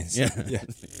to Indians. Yeah, yeah.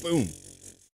 boom.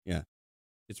 Yeah,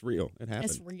 it's real. It happened.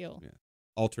 It's real. Yeah.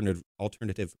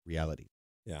 Alternative reality.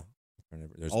 Yeah.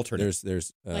 There's Alternate.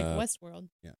 There's Like Westworld.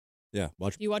 yeah.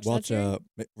 Watch. Do you watch watch that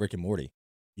Rick and Morty.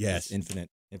 Yes. Infinite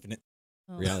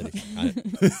Oh. reality.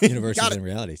 Universes Got it. and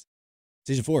realities.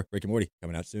 Season 4, Rick and Morty,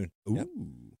 coming out soon. Ooh. Yep.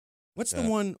 What's the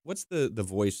one? What's the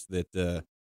voice that?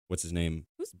 What's his name?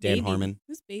 Whose Dan baby? Harmon.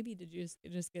 Whose baby did you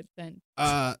just get sent?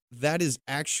 That is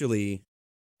actually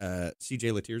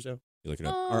CJ Latirzo, You look it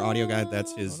up. our audio guy.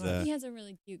 That's his. Oh, nice. He has a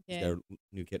really cute He's kid. got a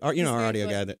new kid. Our, He's our very audio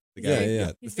good. guy. The guy. Yeah, yeah.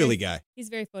 The He's Philly very- guy. He's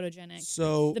very photogenic.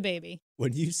 So the baby.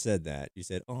 when you said that, you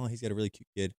said, "Oh, he's got a really cute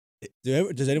kid."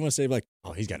 Does anyone say like,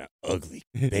 "Oh, he's got an ugly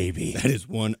baby"? That is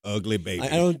one ugly baby. I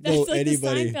don't That's know like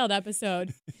anybody. the Seinfeld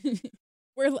episode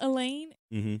where Elaine.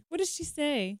 Mm-hmm. What does she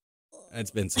say?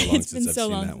 It's been so long It's been since I've so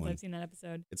seen long that since one. I've seen that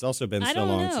episode. It's also been I so don't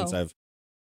long since know. I've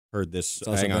heard this. It's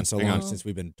also hang been on, so hang long on. since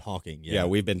we've been talking. Yeah,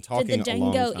 we've been talking Did the a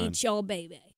long dingo time. eat your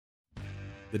baby?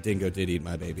 The dingo did eat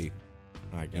my baby.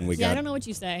 I and we Yeah, I got- don't know what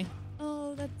you say.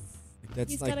 Oh, That's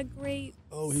he's like, got a great.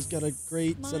 he's got a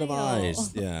great set of smile.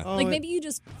 eyes. Yeah. Oh, Like it maybe you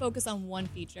just focus on one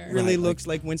feature. really Right, looks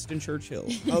like Winston Churchill.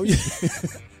 Oh yeah.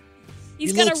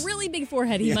 He's he got looks- a really big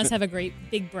forehead. He Yeah. must have a great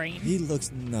big brain. He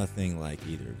looks nothing like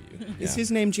either of you. Is Yeah.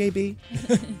 his name JB?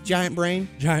 Giant brain?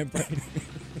 giant brain?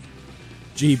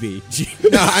 GB.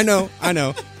 No, I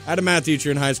know. I had a math teacher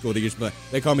in high school that used to,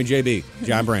 they call me JB,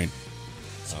 Giant Brain.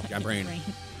 Giant Brain.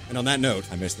 And on that note,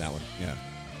 I missed that one. yeah,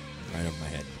 Right over my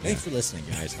head. Thanks for listening,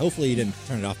 guys. Hopefully you didn't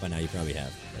turn it off by now. You probably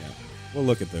have. yeah. We'll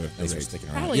look at the Thanks for rates. sticking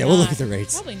around. Probably yeah, not. we'll look at the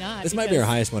rates. Probably not. This might be our because-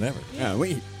 highest one ever.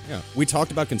 Yeah, we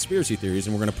talked about conspiracy theories,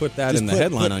 and we're going to put that Just in the put-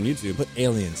 headline put- on YouTube, Put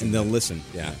aliens and in they'll there. listen.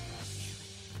 Yeah.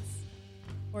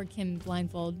 Or Kim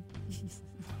Blindfold.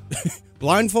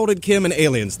 Blindfolded Kim and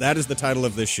Aliens. That is the title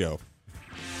of this show.